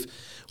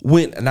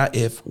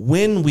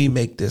when we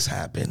make this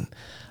happen,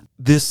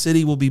 this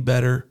city will be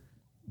better.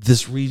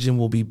 This region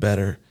will be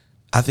better.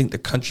 I think the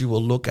country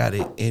will look at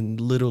it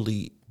and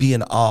literally be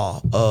in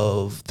awe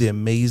of the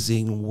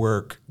amazing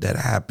work that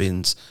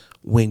happens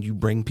when you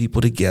bring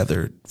people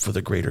together for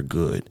the greater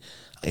good.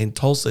 And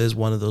Tulsa is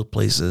one of those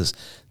places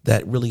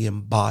that really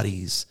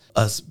embodies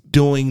us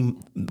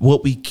doing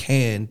what we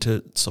can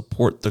to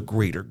support the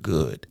greater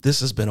good.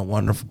 This has been a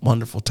wonderful,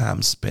 wonderful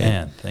time spent.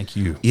 Man, thank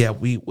you. Yeah,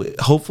 we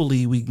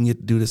hopefully we can get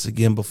to do this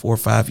again before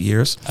 5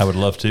 years. I would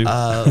love to.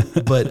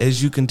 But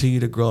as you continue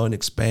to grow and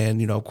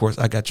expand, of course,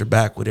 I got your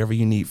back. Whatever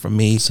you need from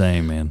me.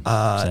 Same, man.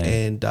 Same.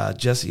 And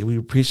Jesse, we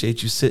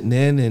appreciate you sitting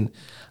in and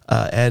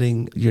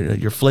adding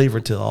your flavor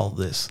to all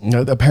this.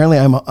 Apparently,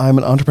 I'm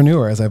an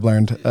entrepreneur, as I've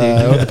learned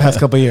over the past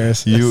couple of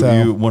years. You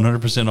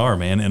 100% are,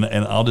 man.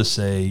 And I'll just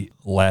say,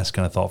 last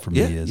kind of thought for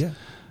me is,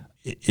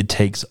 it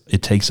takes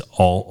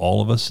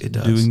all of us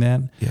doing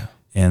that. Yeah.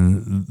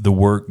 And the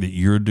work that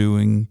you're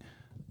doing,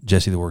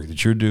 Jesse, the work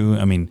that you're doing.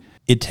 I mean,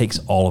 it takes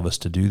all of us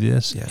to do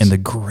this. Yes. And the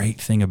great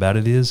thing about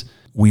it is,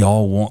 we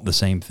all want the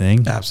same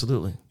thing.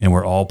 Absolutely. And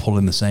we're all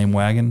pulling the same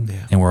wagon,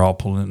 and we're all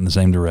pulling it in the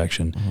same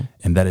direction. Mm-hmm.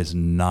 And that is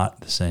not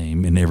the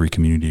same in every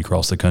community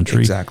across the country.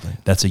 Exactly.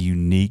 That's a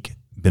unique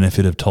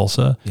benefit of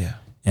Tulsa. Yeah.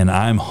 And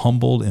I'm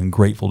humbled and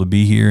grateful to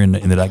be here and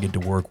that I get to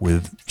work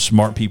with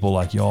smart people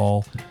like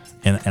y'all.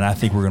 And I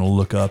think we're going to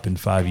look up in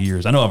 5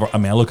 years. I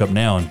look up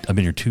now, and I've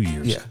been here 2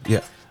 years. Yeah.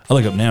 Yeah. I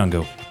look up now and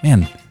go,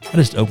 man, I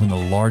just opened the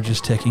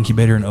largest tech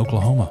incubator in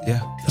Oklahoma. Yeah.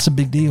 That's a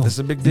big deal. That's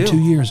a big deal. In 2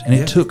 years. And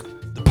it took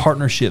the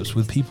partnerships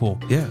with people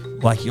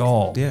like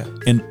y'all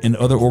and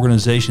other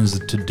organizations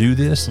to do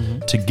this,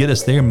 to get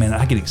us there. Man,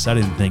 I get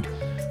excited to think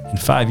in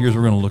 5 years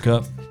we're going to look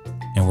up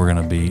and we're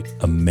going to be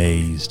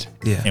amazed.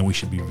 Yeah. And we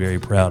should be very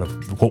proud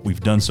of what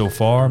we've done so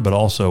far, but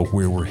also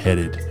where we're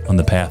headed on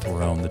the path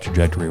we're on, the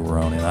trajectory we're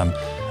on. And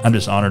I'm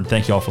just honored.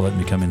 Thank y'all for letting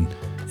me come in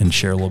and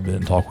share a little bit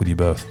and talk with you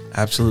both.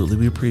 Absolutely.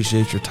 We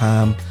appreciate your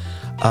time.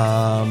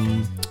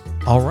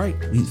 All right.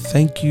 We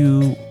thank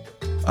you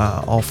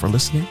all for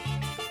listening,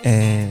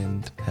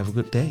 and have a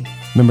good day.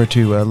 Remember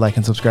to like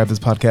and subscribe to this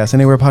podcast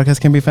anywhere podcasts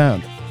can be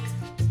found.